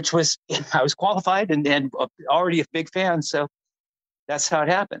 which was I was qualified and already a big fan. So that's how it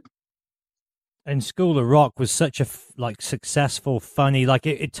happened. And School of Rock was such a successful, funny, like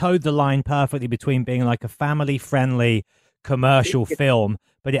it towed the line perfectly between being like a family-friendly commercial film,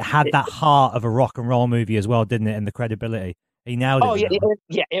 but it had that heart of a rock and roll movie as well, didn't it? And the credibility. He nailed it. Oh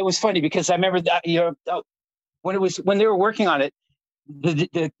yeah. It was funny because I remember that when they were working on it,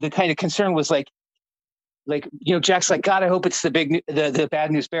 the kind of concern was like Jack's like, God, I hope it's the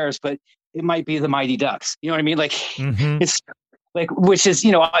Bad News Bears, but it might be the Mighty Ducks. You know what I mean? Like it's like, which is,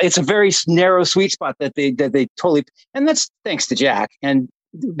 it's a very narrow sweet spot that they totally, and that's thanks to Jack. And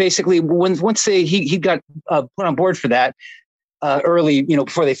basically once he got put on board for that early,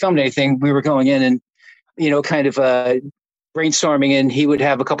 before they filmed anything, we were going in and, kind of brainstorming, and he would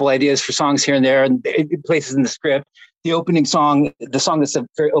have a couple ideas for songs here and there and places in the script. The opening song, the song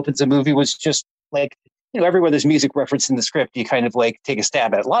opens the movie, was just like, everywhere there's music referenced in the script, you kind of like take a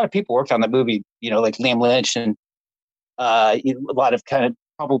stab at it. A lot of people worked on the movie, like Liam Lynch and a lot of kind of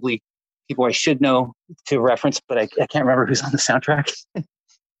probably people I should know to reference, but I can't remember who's on the soundtrack.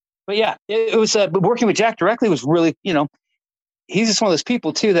 But yeah, it was working with Jack directly was really, he's just one of those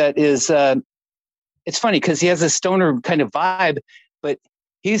people too that is, it's funny because he has a stoner kind of vibe, but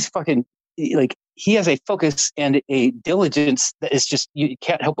he's fucking like, he has a focus and a diligence that is just, you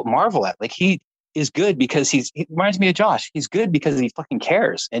can't help but marvel at. Like, he is good because he reminds me of Josh. He's good because he fucking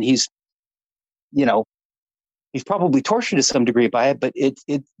cares, and he's probably tortured to some degree by it, but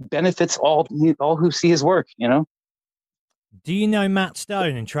it benefits all who see his work. Do you know Matt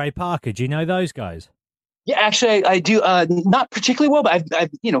Stone and Trey Parker? Do you know those guys? Yeah, actually, I do. Not particularly well, but I've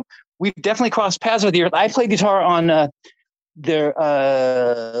we've definitely crossed paths with you. I played guitar on the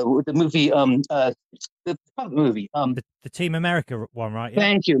movie, the movie, the Team America one, right? Yeah.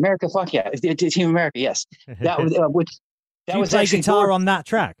 Thank you, America. Fuck yeah, Team America. Yes, that was that was actually guitar on that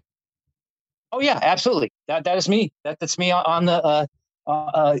track. Oh yeah, absolutely. That is me. That's me on the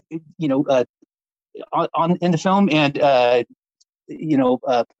on in the film, and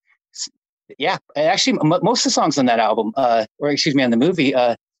yeah. Actually, most of the songs on that album, on the movie,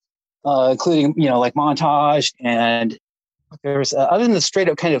 including like Montage, and there's other than the straight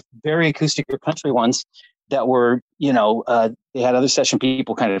up kind of very acoustic or country ones that were they had other session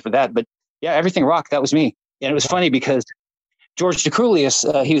people kind of for that, but yeah, everything rock. That was me, and it was funny because George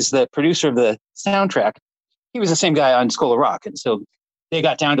DeCrulius, he was the producer of the soundtrack. He was the same guy on School of Rock, and so they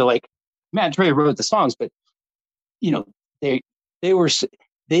got down to like Matt Dre wrote the songs, but they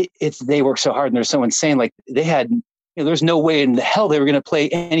worked so hard and they're so insane. Like they had, there's no way in the hell they were going to play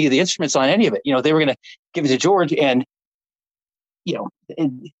any of the instruments on any of it. They were going to give it to George, and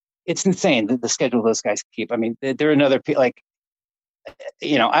it's insane the schedule those guys keep. I mean, they're another like,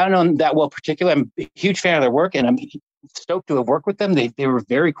 I don't know that well particularly. I'm a huge fan of their work, and I'm stoked to have worked with them. They were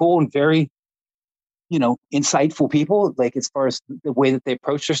very cool and very, insightful people, like as far as the way that they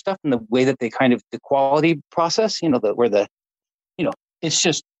approach their stuff and the way that they kind of the quality process, it's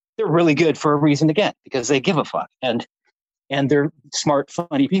just, they're really good for a reason, again, because they give a fuck and they're smart,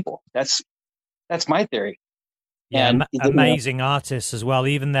 funny people. That's my theory. Yeah, and amazing artists as well.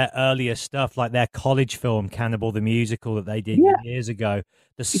 Even their earlier stuff, like their college film, Cannibal the Musical, that they did years ago.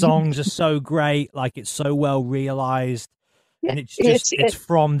 The songs are so great. Like, it's so well realized. Yeah, and it's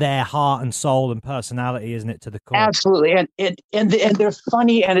from their heart and soul and personality, isn't it, to the core? Absolutely. And they're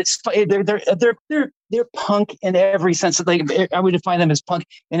funny, and they're punk in every sense of, like, I would define them as punk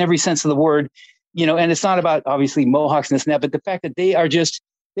in every sense of the word, and it's not about obviously Mohawks and this and that, but the fact that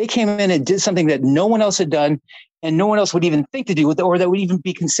they came in and did something that no one else had done and no one else would even think to do with it, or that would even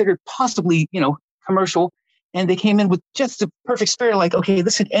be considered possibly, commercial. And they came in with just the perfect spirit, like, okay,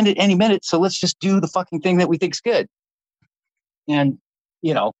 this could end at any minute, so let's just do the fucking thing that we think's good. And,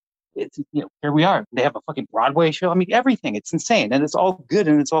 it's, here we are. They have a fucking Broadway show. I mean, everything. It's insane. And it's all good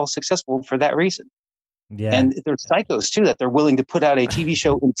and it's all successful for that reason. Yeah. And they're psychos too, that they're willing to put out a TV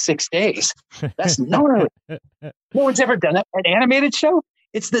show in 6 days. That's no one's ever done that. An animated show.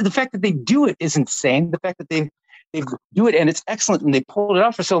 It's the fact that they do it is insane. The fact that they do it and it's excellent and they pulled it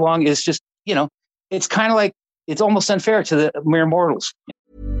off for so long is just, it's kind of like, it's almost unfair to the mere mortals.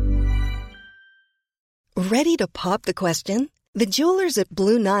 Ready to pop the question? The jewelers at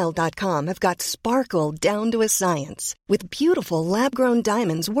BlueNile.com have got sparkle down to a science with beautiful lab-grown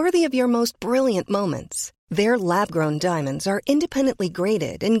diamonds worthy of your most brilliant moments. Their lab-grown diamonds are independently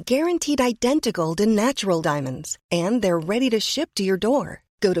graded and guaranteed identical to natural diamonds, and they're ready to ship to your door.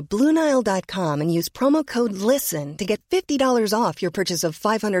 Go to BlueNile.com and use promo code LISTEN to get $50 off your purchase of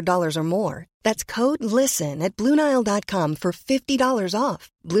 $500 or more. That's code LISTEN at BlueNile.com for $50 off.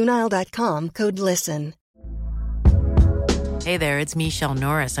 BlueNile.com, code LISTEN. Hey there, it's Michelle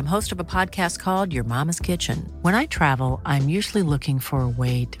Norris. I'm host of a podcast called Your Mama's Kitchen. When I travel, I'm usually looking for a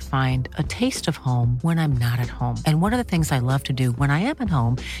way to find a taste of home when I'm not at home. And one of the things I love to do when I am at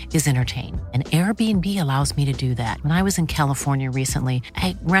home is entertain. And Airbnb allows me to do that. When I was in California recently,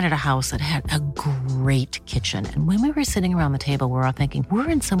 I rented a house that had a great kitchen. And when we were sitting around the table, we were all thinking,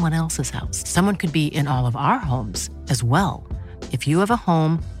 we're in someone else's house. Someone could be in all of our homes as well. If you have a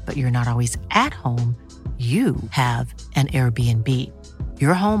home, but you're not always at home, you have an Airbnb.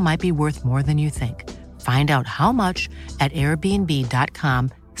 Your home might be worth more than you think. Find out how much at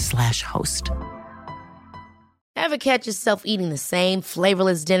airbnb.com/host. Ever catch yourself eating the same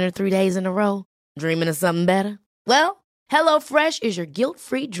flavorless dinner 3 days in a row? Dreaming of something better? Well, HelloFresh is your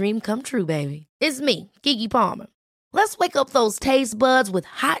guilt-free dream come true, baby. It's me, Keke Palmer. Let's wake up those taste buds with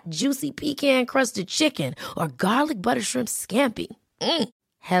hot, juicy pecan-crusted chicken or garlic butter shrimp scampi.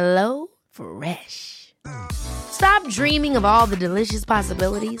 Hello Fresh. Stop dreaming of all the delicious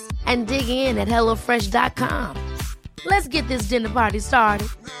possibilities and dig in at HelloFresh.com. Let's get this dinner party started.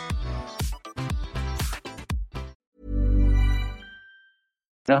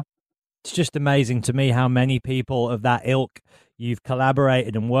 No. It's just amazing to me how many people of that ilk you've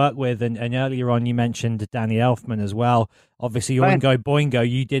collaborated and worked with. And earlier on, you mentioned Danny Elfman as well. Obviously, Oingo Boingo,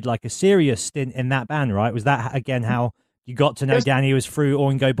 you did like a serious stint in that band, right? Was that, again, how you got to know Danny? Was through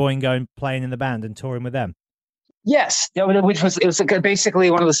Oingo Boingo and playing in the band and touring with them? Yes, it was like basically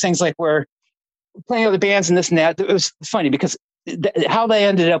one of those things like where playing other bands and this and that. It was funny because how they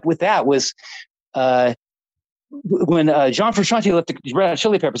ended up with that was when John Frusciante left the Red Hot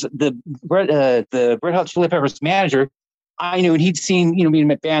Chili Peppers. The Red Hot Chili Peppers manager, I knew, and he'd seen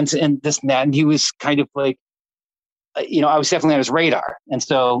me at bands and this and that, and he was kind of like, I was definitely on his radar, and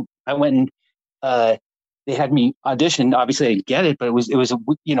so I went and they had me audition. Obviously, I didn't get it, but it was a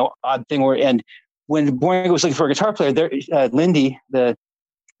odd thing where and. When Boingo was looking for a guitar player, Lindy, the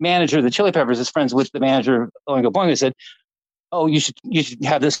manager of the Chili Peppers, is friends with the manager of Oingo Boingo, said, "Oh, you should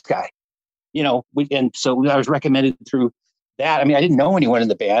have this guy," and so I was recommended through that. I mean, I didn't know anyone in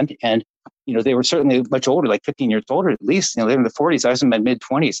the band, and they were certainly much older, like 15 years older at least. They were in the 40s. I was in my mid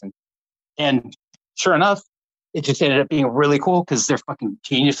 20s, and sure enough, it just ended up being really cool because they're fucking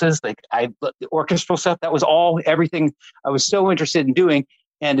geniuses. Like the orchestral stuff, that was everything I was so interested in doing.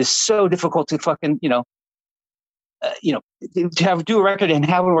 And it's so difficult to fucking, to do a record and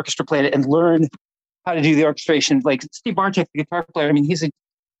have an orchestra play it and learn how to do the orchestration. Like Steve Bartek, the guitar player, I mean, he's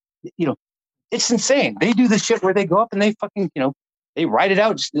it's insane. They do this shit where they go up and they fucking, they write it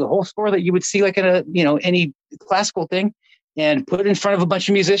out, just the whole score that you would see like in a, any classical thing, and put it in front of a bunch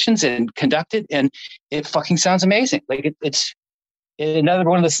of musicians and conduct it. And it fucking sounds amazing. Like it's another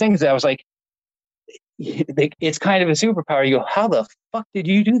one of those things that I was like, it's kind of a superpower. You go, how the fuck did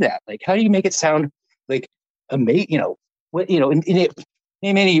you do that? Like, how do you make it sound like amazing? Name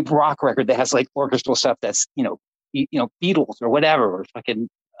any rock record that has like orchestral stuff that's Beatles or whatever, or fucking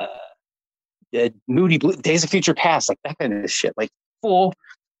Moody Blue, Days of Future Past, like that kind of shit, like full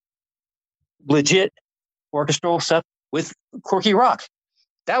legit orchestral stuff with quirky rock.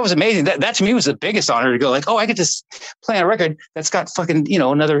 That was amazing. That to me was the biggest honor to go like, oh, I could just play on a record that's got fucking,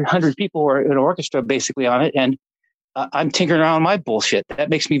 another 100 people or an orchestra basically on it. And I'm tinkering around my bullshit.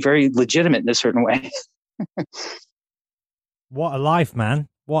 That makes me very legitimate in a certain way. What a life, man.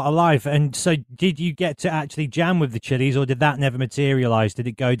 What a life. And so did you get to actually jam with the Chili's, or did that never materialize? Did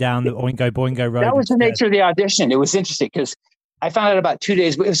it go down the Oingo Boingo road? That was the nature of the audition. It was interesting because I found out about 2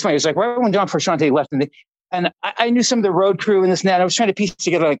 days, but it was funny. It was like right when John Frusciante left, and I knew some of the road crew and this and that. I was trying to piece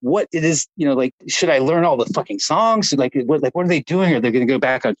together like what it is, like, should I learn all the fucking songs? Like what are they doing? Are they going to go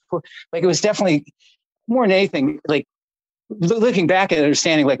back on tour? Like it was definitely more than anything, like looking back and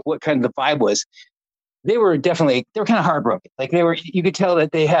understanding like what kind of the vibe was. They were kind of heartbroken. Like you could tell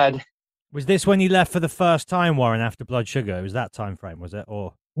that they had. Was this when you left for the first time, Warren, after Blood Sugar? It was that time frame, was it?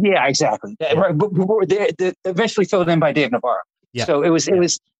 Or yeah, exactly. Yeah. Right. They eventually filled in by Dave Navarro. Yeah. So it was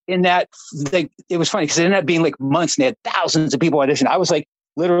in that, it was funny because it ended up being like months and they had thousands of people audition. I was like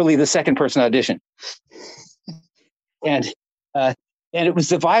literally the second person audition. And it was,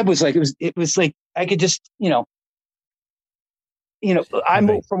 the vibe was like, it was like, I could just,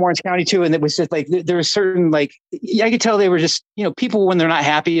 I'm from Orange County too. And it was just like, there was certain, like, I could tell they were just, people when they're not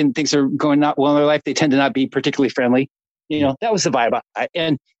happy and things are going not well in their life, they tend to not be particularly friendly. That was the vibe.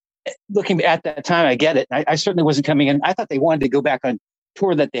 And looking at that time, I get it. I certainly wasn't coming in. I thought they wanted to go back on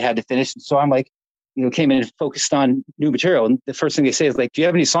tour that they had to finish. And so I'm like, came in and focused on new material. And the first thing they say is like, do you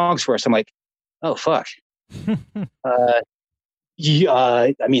have any songs for us? I'm like, oh, fuck. I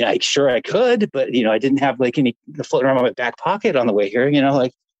mean, I could, but, I didn't have like any floating around in my back pocket on the way here, and,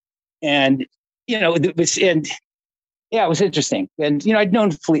 it was, and yeah, it was interesting. And, I'd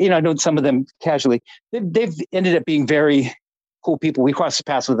known some of them casually. They've ended up being very cool people. We crossed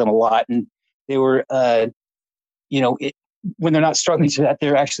paths with them a lot, and they were, when they're not struggling to that,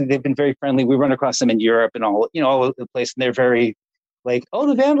 they've been very friendly. We run across them in Europe and all over the place. And they're very like, oh,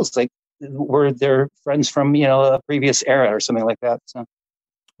 the Vandals, like they're friends from, a previous era or something like that. So,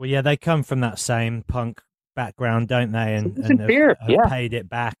 well, yeah, they come from that same punk background, don't they? And have paid it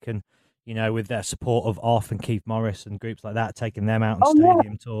back. And, with their support of Off and Keith Morris and groups like that, taking them out on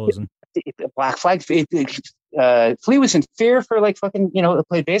stadium tours. And Black Flag, Flea was in Fear for like fucking,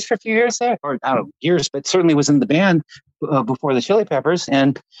 played bass for a few years there, or I don't know, years, but certainly was in the band before the Chili Peppers.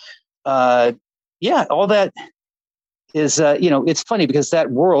 And all that is, it's funny because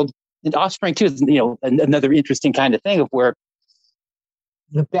that world, and Offspring too, is, another interesting kind of thing of where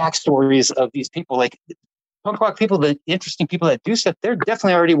the backstories of these people, like punk rock people, the interesting people that do stuff, they're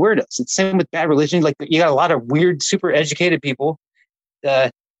definitely already weirdos. It's the same with Bad Religion. Like you got a lot of weird, super educated people,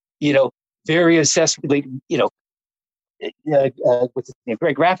 very obsessed with, like, what's his name,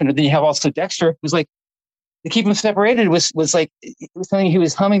 Greg Graffin. And then you have also Dexter, who's like, to keep him separated was like, it was something he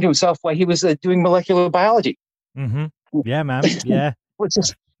was humming to himself while he was doing molecular biology. Mm-hmm. Yeah, man. Yeah.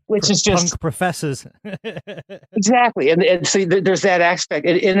 which is just punk professors. Exactly. And so there's that aspect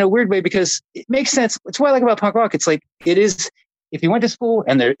in a weird way, because it makes sense. It's what I like about punk rock. It's like, it is, if you went to school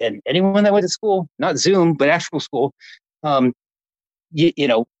and anyone that went to school, not Zoom, but actual school, the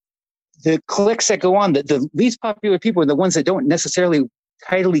cliques that go on, the least popular people are the ones that don't necessarily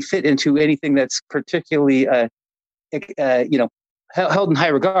tidily fit into anything that's particularly, held in high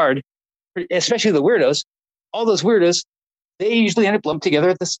regard, especially the weirdos. All those weirdos, they usually end up lumped together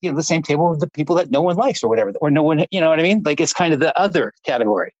at this, the same table with the people that no one likes or whatever, or no one, you know what I mean? Like, it's kind of the other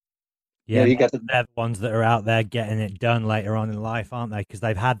category. Yeah, you got they're the ones that are out there getting it done later on in life, aren't they? Because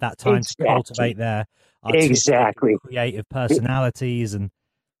they've had that time to cultivate their creative personalities. And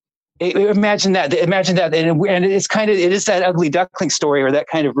imagine that, and it's kind of, it is that ugly duckling story, or that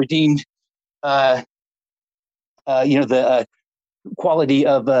kind of redeemed, the quality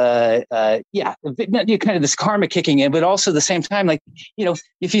of kind of this karma kicking in, but also at the same time, like,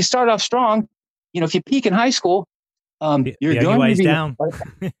 if you start off strong, if you peak in high school, you're going to be down.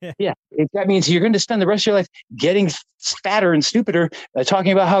 That means you're going to spend the rest of your life getting fatter and stupider,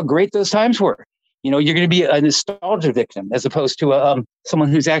 talking about how great those times were. You're going to be a nostalgia victim, as opposed to someone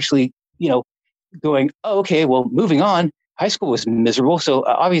who's actually, going, oh, okay, well, moving on. High school was miserable, so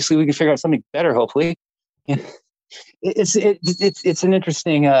obviously we can figure out something better. Hopefully, it's an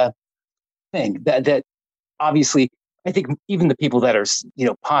interesting thing that obviously, I think even the people that are,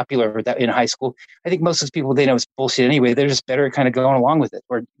 popular that in high school, I think most of those people, they know it's bullshit anyway. They're just better at kind of going along with it,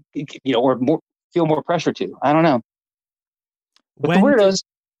 or feel more pressure to. I don't know. But the weirdos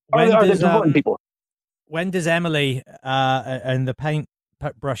are the important people. When does Emily and the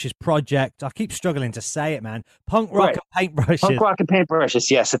Paintbrushes project? I keep struggling to say it, man. Punk rock and paintbrushes. Punk rock and paintbrushes.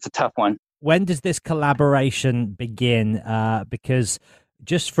 Yes, it's a tough one. When does this collaboration begin? Because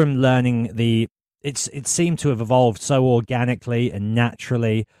just from learning it seemed to have evolved so organically and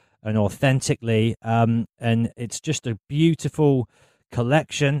naturally and authentically, and it's just a beautiful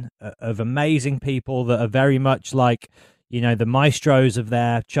collection of amazing people that are very much like, the maestros of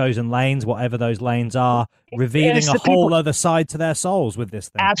their chosen lanes, whatever those lanes are, revealing a whole other side to their souls with this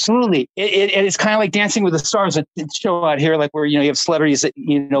thing. Absolutely. It's kind of like Dancing with the Stars, a show out here, like where, you have celebrities that,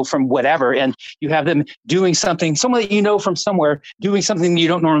 from whatever, and you have them doing something, someone that from somewhere, doing something you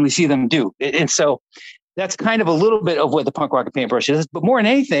don't normally see them do. And so that's kind of a little bit of what the punk rock and paintbrush is. But more than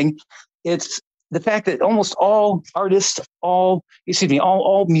anything, it's the fact that almost all artists, all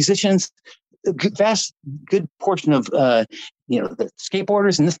musicians, a good portion of the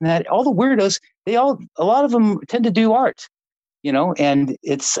skateboarders and this and that, all the weirdos, a lot of them tend to do art, and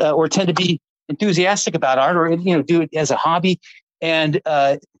it's or tend to be enthusiastic about art, or do it as a hobby. And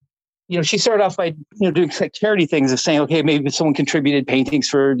she started off by doing like charity things of saying, okay, maybe someone contributed paintings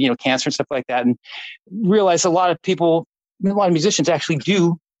for cancer and stuff like that, and realized a lot of musicians actually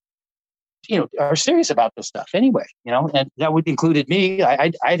do are serious about this stuff anyway, and that would included me.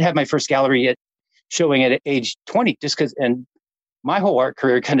 I'd had my first gallery showing at age 20, just because, and my whole art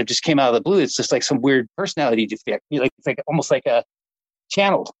career kind of just came out of the blue. It's just like some weird personality defect, it's like almost like a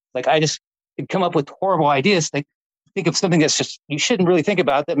channel. Like I just could come up with horrible ideas. Like think of something that's just, you shouldn't really think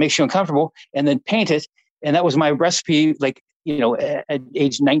about, that makes you uncomfortable, and then paint it. And that was my recipe, like at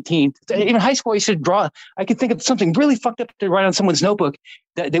age 19. Even high school, I used to draw. I could think of something really fucked up to write on someone's notebook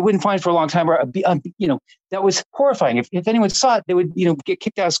that they wouldn't find for a long time. Or, that was horrifying. If anyone saw it, they would, get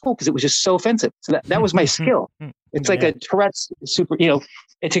kicked out of school because it was just so offensive. So that was my skill. It's like a Tourette's super,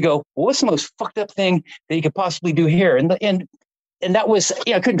 and to go, well, what's the most fucked up thing that you could possibly do here? And that was,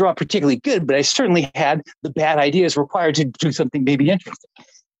 I couldn't draw particularly good, but I certainly had the bad ideas required to do something maybe interesting.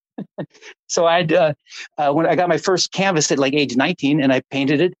 So when I got my first canvas at like age 19, and I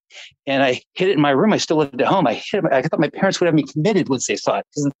painted it, and I hid it in my room. I still lived at home. I thought my parents would have me committed once they saw it,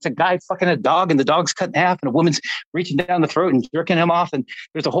 because it's a guy fucking a dog, and the dog's cut in half, and a woman's reaching down the throat and jerking him off, and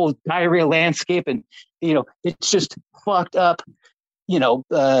there's a whole diarrhea landscape, and it's just fucked up,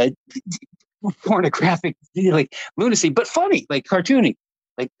 pornographic, like lunacy, but funny, like cartoony.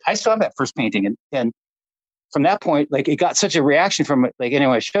 Like I saw that first painting, and from that point, like it got such a reaction from it. Like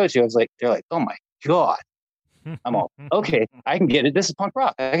anyone I showed you, they're like, oh my God. I'm all, okay, I can get it. This is punk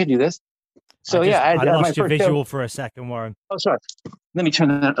rock. I can do this. So I lost your visual for a second, Warren. Oh, sorry. Let me turn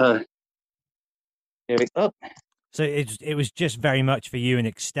that. There we go. So it was just very much for you an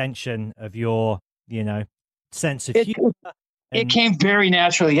extension of your, sense of humor. It came very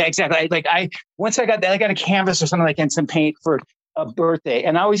naturally. Yeah, exactly. Once I got that, I got a canvas or something like and some paint for a birthday,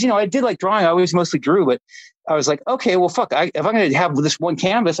 and I always, I did like drawing. I always mostly drew, but I was like, okay, well, fuck. If I'm going to have this one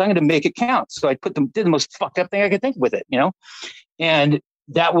canvas, I'm going to make it count. So I did the most fucked up thing I could think with it, and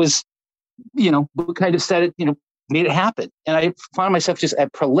that was, what kind of said it, made it happen. And I found myself just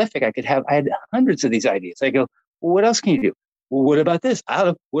prolific. I had hundreds of these ideas. I go, well, what else can you do? Well, what about this? I don't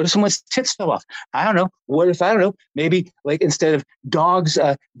know. What if someone's tits fell off? I don't know. What if, I don't know, maybe like instead of dogs,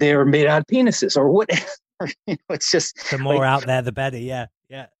 they're made out of penises or what? It's just the more out there, the better. Yeah.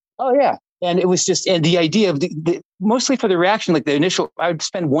 Yeah. Oh yeah. And it was just, and the idea of mostly for the reaction, like the initial, I would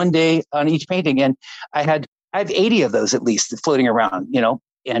spend one day on each painting, and I have 80 of those at least floating around,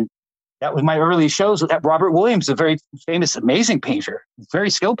 and that was my early shows with Robert Williams, a very famous, amazing painter, very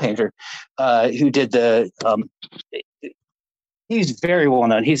skilled painter, who did he's very well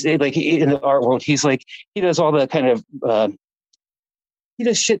known. He's like in the art world. He's like, he does all the kind of, he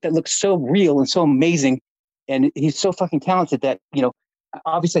does shit that looks so real and so amazing. And he's so fucking talented that,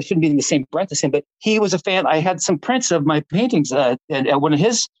 obviously I shouldn't be in the same breath as him, but he was a fan. I had some prints of my paintings at one of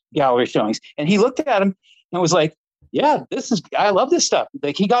his gallery showings, and he looked at them and was like, yeah, I love this stuff.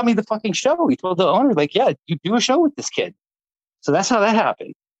 Like he got me the fucking show. He told the owner, like, yeah, you do a show with this kid. So that's how that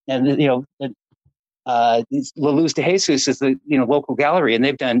happened. And, La Luz de Jesus is the, local gallery, and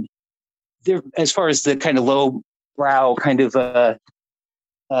they're as far as the kind of low brow kind of,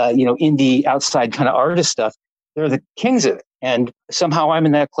 indie outside kind of artist stuff, they're the kings of it. And somehow I'm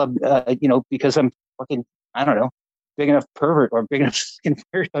in that club, because I'm fucking, I don't know, big enough pervert or big enough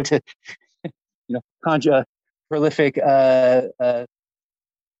weirdo to, conjure prolific weirdo.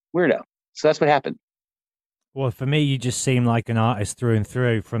 So that's what happened. Well, for me, you just seem like an artist through and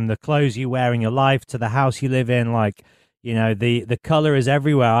through, from the clothes you wear in your life to the house you live in. Like, the color is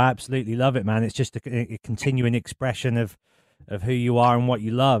everywhere. I absolutely love it, man. It's just a continuing expression of who you are and what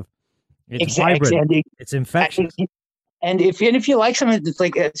you love. It's vibrant. It's infectious. And if you like something, it's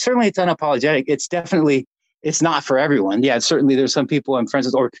like, certainly it's unapologetic. It's not for everyone. Yeah, certainly there's some people I'm friends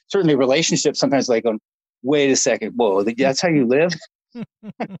with, or certainly relationships sometimes like, wait a second, whoa, that's how you live?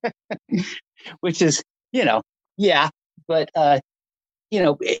 Which is, yeah, but,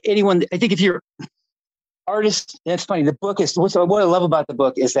 anyone, I think if you're artist, that's funny. The book is, what I love about the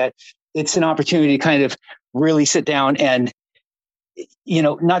book is that it's an opportunity to kind of really sit down and,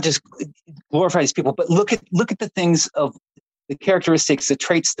 not just glorify these people, but look at the things of the characteristics, the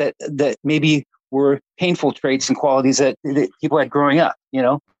traits that maybe were painful traits and qualities that people had growing up,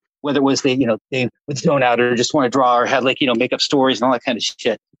 whether it was they would zone out or just want to draw or had make up stories and all that kind of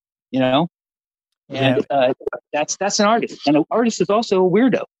shit, and that's an artist. And an artist is also a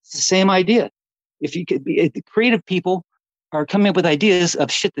weirdo. It's the same idea. If you could be, the creative people are coming up with ideas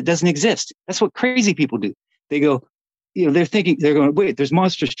of shit that doesn't exist. That's what crazy people do. They go, they're going, wait, there's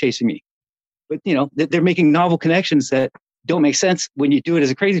monsters chasing me. But, they're making novel connections that don't make sense. When you do it as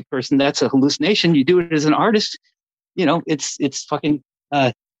a crazy person, that's a hallucination. You do it as an artist, it's fucking,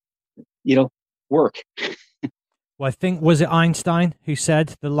 work. Well, I think, was it Einstein who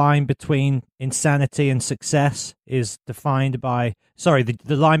said the line between insanity and success is defined by, the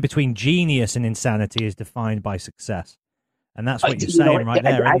line between genius and insanity is defined by success. And that's what you're saying right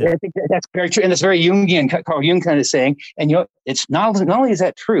there. I think that's very true. And it's very Jungian, Carl Jung kind of saying, and it's not only is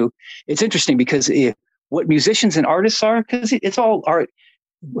that true, it's interesting because what musicians and artists are, because it's all art,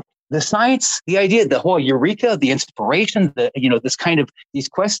 the science, the idea, the whole eureka, the inspiration, this kind of, these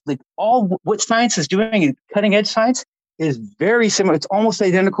quests, like all what science is doing, cutting edge science, is very similar. It's almost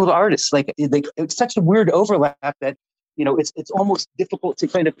identical to artists. Like it's such a weird overlap that, you know, it's almost difficult to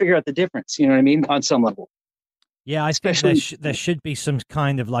kind of figure out the difference. You know what I mean? On some level. Yeah, I think there should be some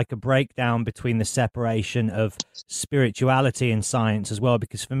kind of like a breakdown between the separation of spirituality and science as well,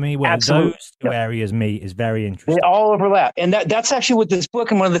 because for me, where those two areas meet is very interesting. They all overlap. And that's actually what this book,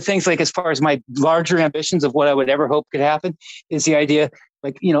 and one of the things, like, as far as my larger ambitions of what I would ever hope could happen, is the idea,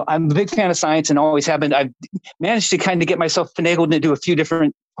 like, you know, I'm a big fan of science and always have been. I've managed to kind of get myself finagled into a few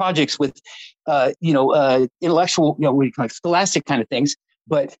different projects with, intellectual, you know, like scholastic kind of things.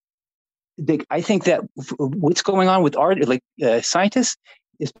 But I think that what's going on with art, like scientists,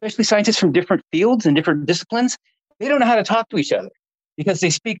 especially scientists from different fields and different disciplines, they don't know how to talk to each other because they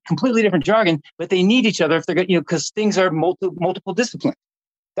speak completely different jargon, but they need each other if they're, you know, because things are multiple disciplines.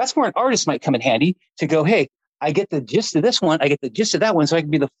 That's where an artist might come in handy to go, hey, I get the gist of this one, I get the gist of that one, so I can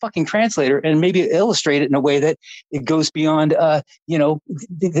be the fucking translator and maybe illustrate it in a way that it goes beyond,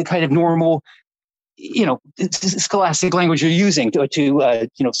 the kind of normal, you know, scholastic language you're using to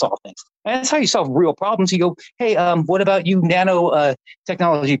solve things. And that's how you solve real problems. You go, hey, what about you nano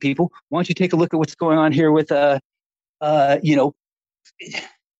technology people? Why don't you take a look at what's going on here with, name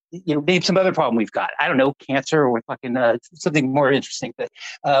some other problem we've got. I don't know, cancer or fucking something more interesting. But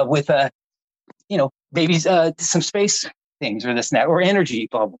with maybe some space things or this and that, or energy,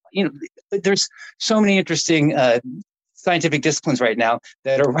 blah, blah, blah. You know, there's so many interesting scientific disciplines right now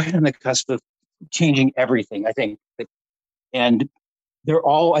that are right on the cusp of changing everything, I think. And they're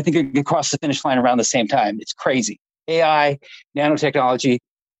all, I think, across the finish line around the same time. It's crazy. AI, nanotechnology,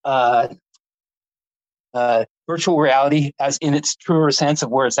 virtual reality, as in its truer sense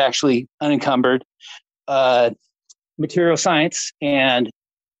of where it's actually unencumbered, material science, and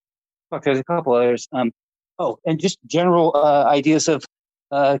there's a couple others. And just general ideas of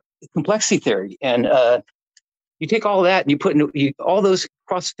complexity theory. And you take all of that and you put all those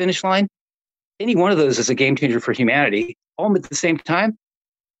across the finish line. Any one of those is a game changer for humanity, all at the same time.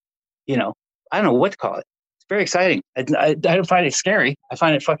 You know, I don't know what to call it. It's very exciting. I don't find it scary. I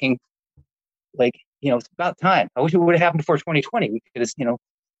find it fucking, like, you know, it's about time. I wish it would have happened before 2020. We could have, you know.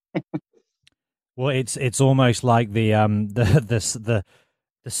 Well, it's almost like the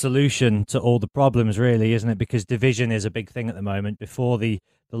solution to all the problems, really, isn't it? Because division is a big thing at the moment. Before the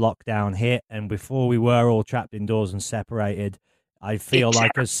lockdown hit, and before we were all trapped indoors and separated, I feel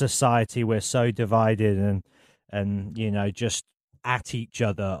like as society we're so divided and you know, just at each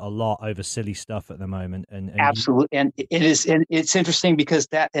other a lot over silly stuff at the moment. And absolutely, and it is, and it's interesting because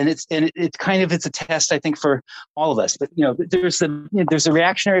it's kind of, it's a test, I think, for all of us. But you know, there's the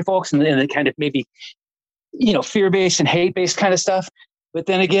reactionary folks and the kind of maybe, you know, fear-based and hate-based kind of stuff. But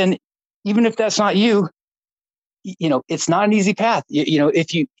then again, even if that's not you, you know, it's not an easy path. You know,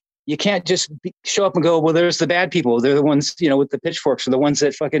 if you can't just show up and go, well, there's the bad people. They're the ones, you know, with the pitchforks, or the ones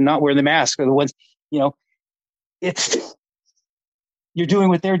that fucking not wear the mask, or the ones, you know, you're doing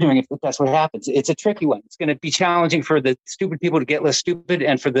what they're doing if that's what happens. It's a tricky one. It's going to be challenging for the stupid people to get less stupid,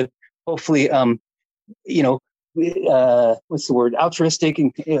 and for the, hopefully, what's the word? Altruistic,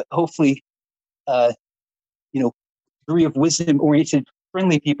 and hopefully, degree of wisdom-oriented,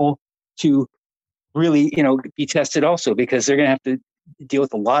 friendly people to really, you know, be tested also, because they're going to have to deal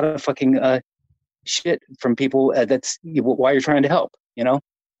with a lot of fucking shit from people that's why you're trying to help, you know?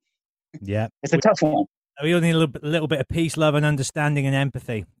 Yeah. It's a tough one. We all need a little bit of peace, love, and understanding and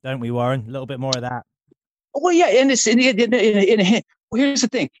empathy, don't we, Warren? A little bit more of that. Well, yeah, and it's here's the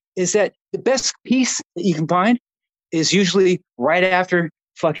thing, is that the best peace that you can find is usually right after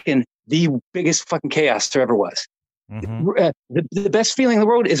fucking the biggest fucking chaos there ever was. Mm-hmm. The best feeling in the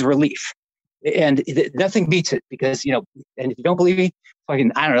world is relief. And nothing beats it, because, you know, and if you don't believe me,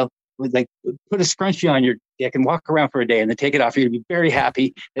 fucking, I don't know, like, put a scrunchie on your dick and walk around for a day and then take it off. You're going to be very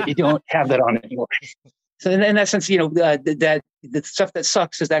happy that you don't have that on anymore. So in that sense, you know, that the stuff that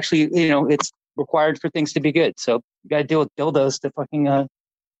sucks is actually, you know, it's required for things to be good. So you got to deal with dildos to fucking,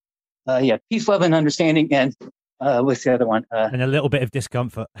 peace, love, and understanding. And what's the other one? And a little bit of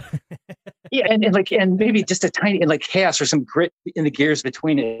discomfort. Yeah, and maybe just a tiny, and like chaos or some grit in the gears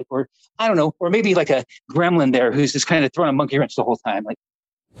between it, or I don't know, or maybe like a gremlin there who's just kind of throwing a monkey wrench the whole time. Like,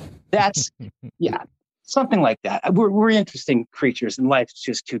 that's something like that. We're interesting creatures, and life's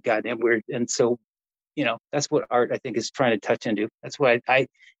just too goddamn weird. And so, you know, that's what art, I think, is trying to touch into. That's why it's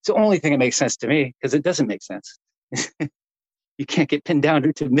the only thing that makes sense to me, because it doesn't make sense. You can't get pinned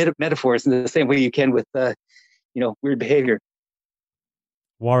down to metaphors in the same way you can with weird behavior.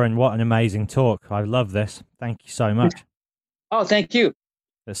 Warren, what an amazing talk. I love this. Thank you so much. Oh, thank you.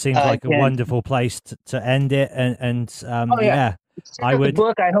 It seems like a wonderful place to end it. And I would.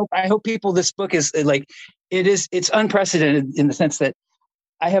 Book. I hope people. This book is like, it's unprecedented in the sense that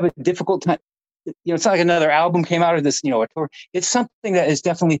I have a difficult time. It's not like another album came out of this, a tour. It's something that is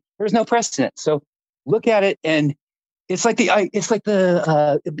definitely, there's no precedent. So look at it, and it's like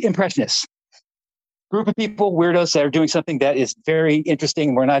the Impressionists. Group of people, weirdos that are doing something that is very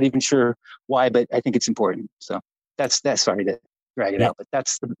interesting. We're not even sure why, but I think it's important. So that's sorry to drag it out, but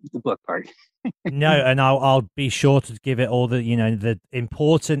that's the book part. No, and I'll be sure to give it all the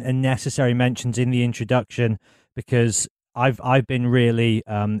important and necessary mentions in the introduction, because I've been really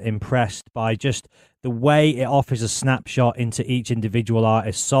impressed by just the way it offers a snapshot into each individual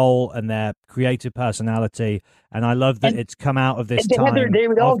artist's soul and their creative personality. And I love that it's come out of this time. They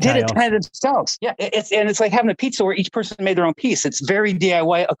all did chaos. it kind of themselves. Yeah, it's like having a pizza where each person made their own piece. It's very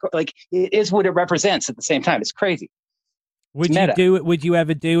DIY. Like, it is what it represents at the same time. It's crazy. Would you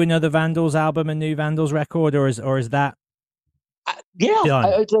ever do another Vandals album, a new Vandals record, or is that?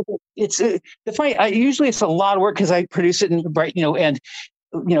 Yeah, it's the funny. Usually it's a lot of work because I produce it and write, and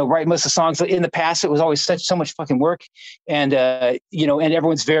write most of the songs. In the past, it was always so much fucking work, and and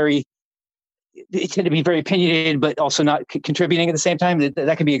everyone's it tend to be very opinionated, but also not contributing at the same time.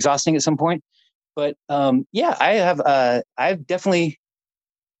 That can be exhausting at some point. But I definitely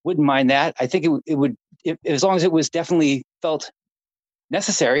wouldn't mind that. I think it would, as long as it was definitely felt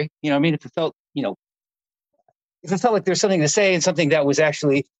necessary. If it felt, if it felt like there's something to say and something that was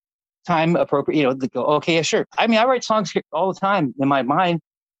actually time appropriate, to go, okay, yeah, sure. I write songs all the time in my mind,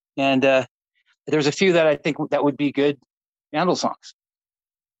 and there's a few that I think that would be good Vandal songs,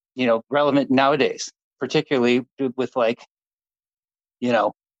 relevant nowadays, particularly with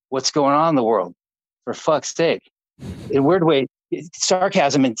what's going on in the world, for fuck's sake. In a weird way,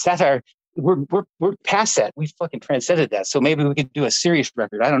 sarcasm and satire, we're past that. We fucking transcended that. So maybe we could do a serious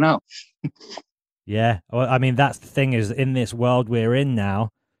record. I don't know. Yeah, well, that's the thing, is in this world we're in now,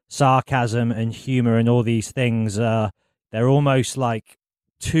 sarcasm and humor and all these things, they're almost like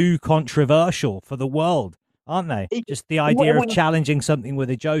too controversial for the world, aren't they? Just the idea of challenging something with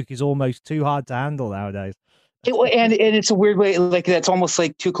a joke is almost too hard to handle nowadays. And it's a weird way, like that's almost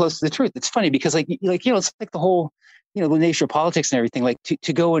like too close to the truth. It's funny because it's like the whole, the nature of politics and everything, like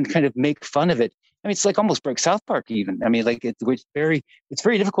to go and kind of make fun of it. It's like almost break South Park even. It's very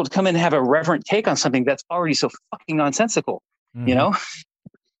difficult to come in and have a reverent take on something that's already so fucking nonsensical, and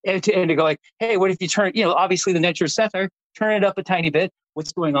to go like, hey, what if you turn, obviously the nature of satire, turn it up a tiny bit.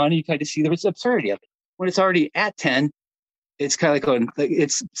 What's going on? And you kind of see the absurdity of it. When it's already at 10, it's kind of like going,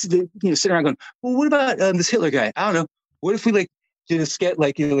 sitting around going, well, what about this Hitler guy? I don't know. What if we did a sketch,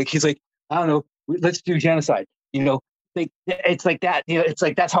 he's like, I don't know, let's do genocide, it's like that, it's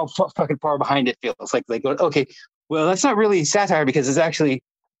like, that's how fucking far behind it feels. Like okay, well, that's not really satire because it's actually,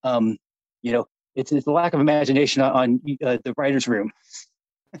 it's the lack of imagination on the writer's room.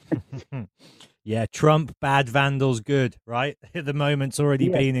 Yeah, Trump, bad, Vandals, good, right? The moment's already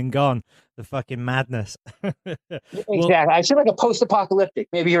been and gone. The fucking madness. Exactly. I feel like a post-apocalyptic.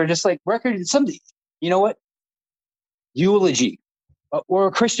 Maybe you're just like record something. You know what? Eulogy. Or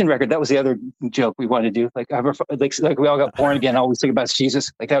a Christian record. That was the other joke we wanted to do. Like we all got born again. Always think about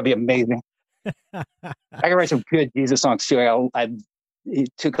Jesus. Like that would be amazing. I can write some good Jesus songs too. I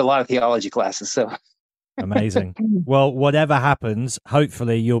took a lot of theology classes. So amazing. Well, whatever happens,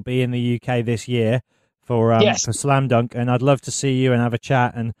 hopefully you'll be in the UK this year for Slam Dunk, and I'd love to see you and have a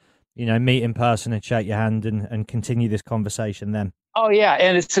chat and meet in person and shake your hand and continue this conversation then. Oh yeah,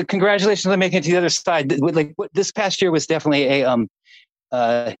 and it's congratulations on making it to the other side. This past year was definitely it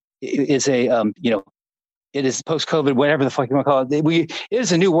is post-COVID, whatever the fuck you want to call it. It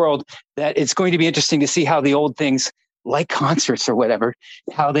is a new world that it's going to be interesting to see how the old things, like concerts or whatever,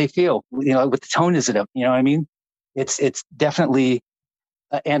 how they feel. With the tone is it up? It's definitely,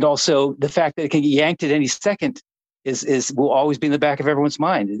 and also the fact that it can get yanked at any second will always be in the back of everyone's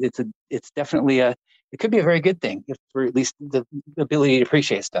mind. It's definitely it could be a very good thing for at least the ability to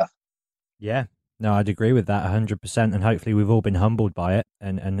appreciate stuff. Yeah. No, I'd agree with that 100%, and hopefully we've all been humbled by it,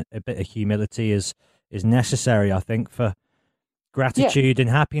 and a bit of humility is necessary, I think, for gratitude and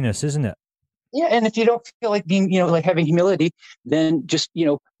happiness, isn't it? Yeah, and if you don't feel like being, like having humility, then just,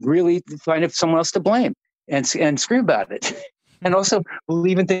 really find someone else to blame and scream about it. And also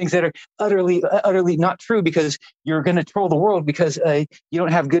believe in things that are utterly not true, because you're going to troll the world because you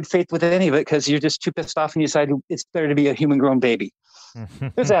don't have good faith with any of it because you're just too pissed off and you decide it's better to be a human-grown baby.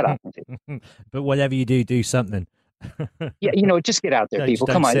 There's that option too. But whatever you do something. Yeah, just get out there, people.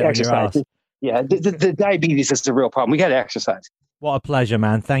 Come on, exercise. Yeah, the diabetes is the real problem. We got to exercise. What a pleasure,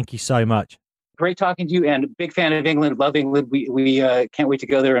 man. Thank you so much. Great talking to you, and big fan of England. Love England. We can't wait to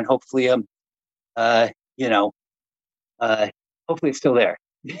go there, and hopefully, hopefully it's still there.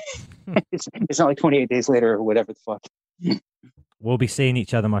 It's not like 28 days later or whatever the fuck. We'll be seeing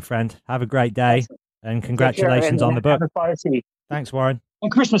each other, my friend. Have a great day, and congratulations on the book. Thanks, Warren.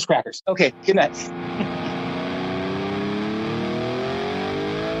 And Christmas crackers. Okay, good night.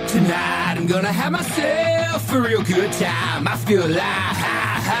 Tonight I'm gonna have myself a real good time. I feel alive,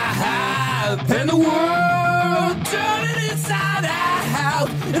 and the world turning inside out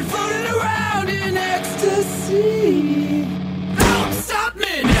and floating around in ecstasy. Don't stop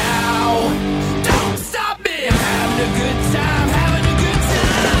me now, don't stop me. I'm having a good time, having a good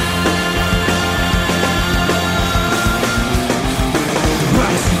time.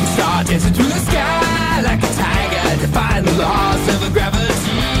 I'm a shooting star dancing through the sky like a tiger, defying the laws of gravity.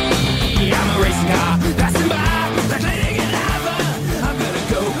 I'm a racing car passing by like Lady Godiva. I'm gonna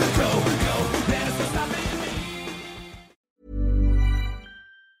go, there's no stopping me.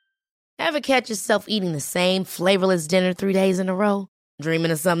 Ever catch yourself eating the same flavorless dinner 3 days in a row?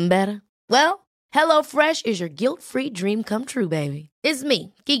 Dreaming of something better? Well, HelloFresh is your guilt-free dream come true, baby. It's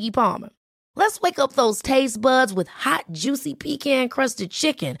me, Keke Palmer. Let's wake up those taste buds with hot, juicy pecan-crusted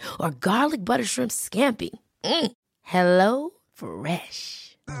chicken or garlic butter shrimp scampi. Hello Fresh.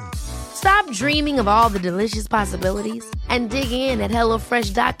 Stop dreaming of all the delicious possibilities and dig in at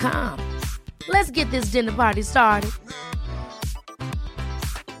HelloFresh.com. Let's get this dinner party started.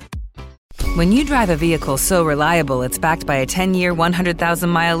 When you drive a vehicle so reliable it's backed by a 10-year,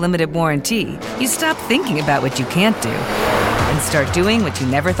 100,000-mile limited warranty, you stop thinking about what you can't do and start doing what you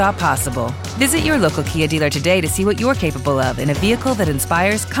never thought possible. Visit your local Kia dealer today to see what you're capable of in a vehicle that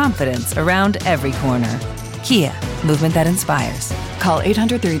inspires confidence around every corner. Kia, movement that inspires. Call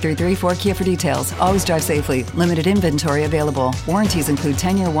 800-333-4KIA for details. Always drive safely. Limited inventory available. Warranties include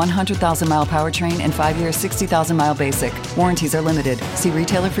 10-year 100,000-mile powertrain and 5-year 60,000-mile basic. Warranties are limited. See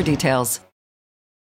retailer for details.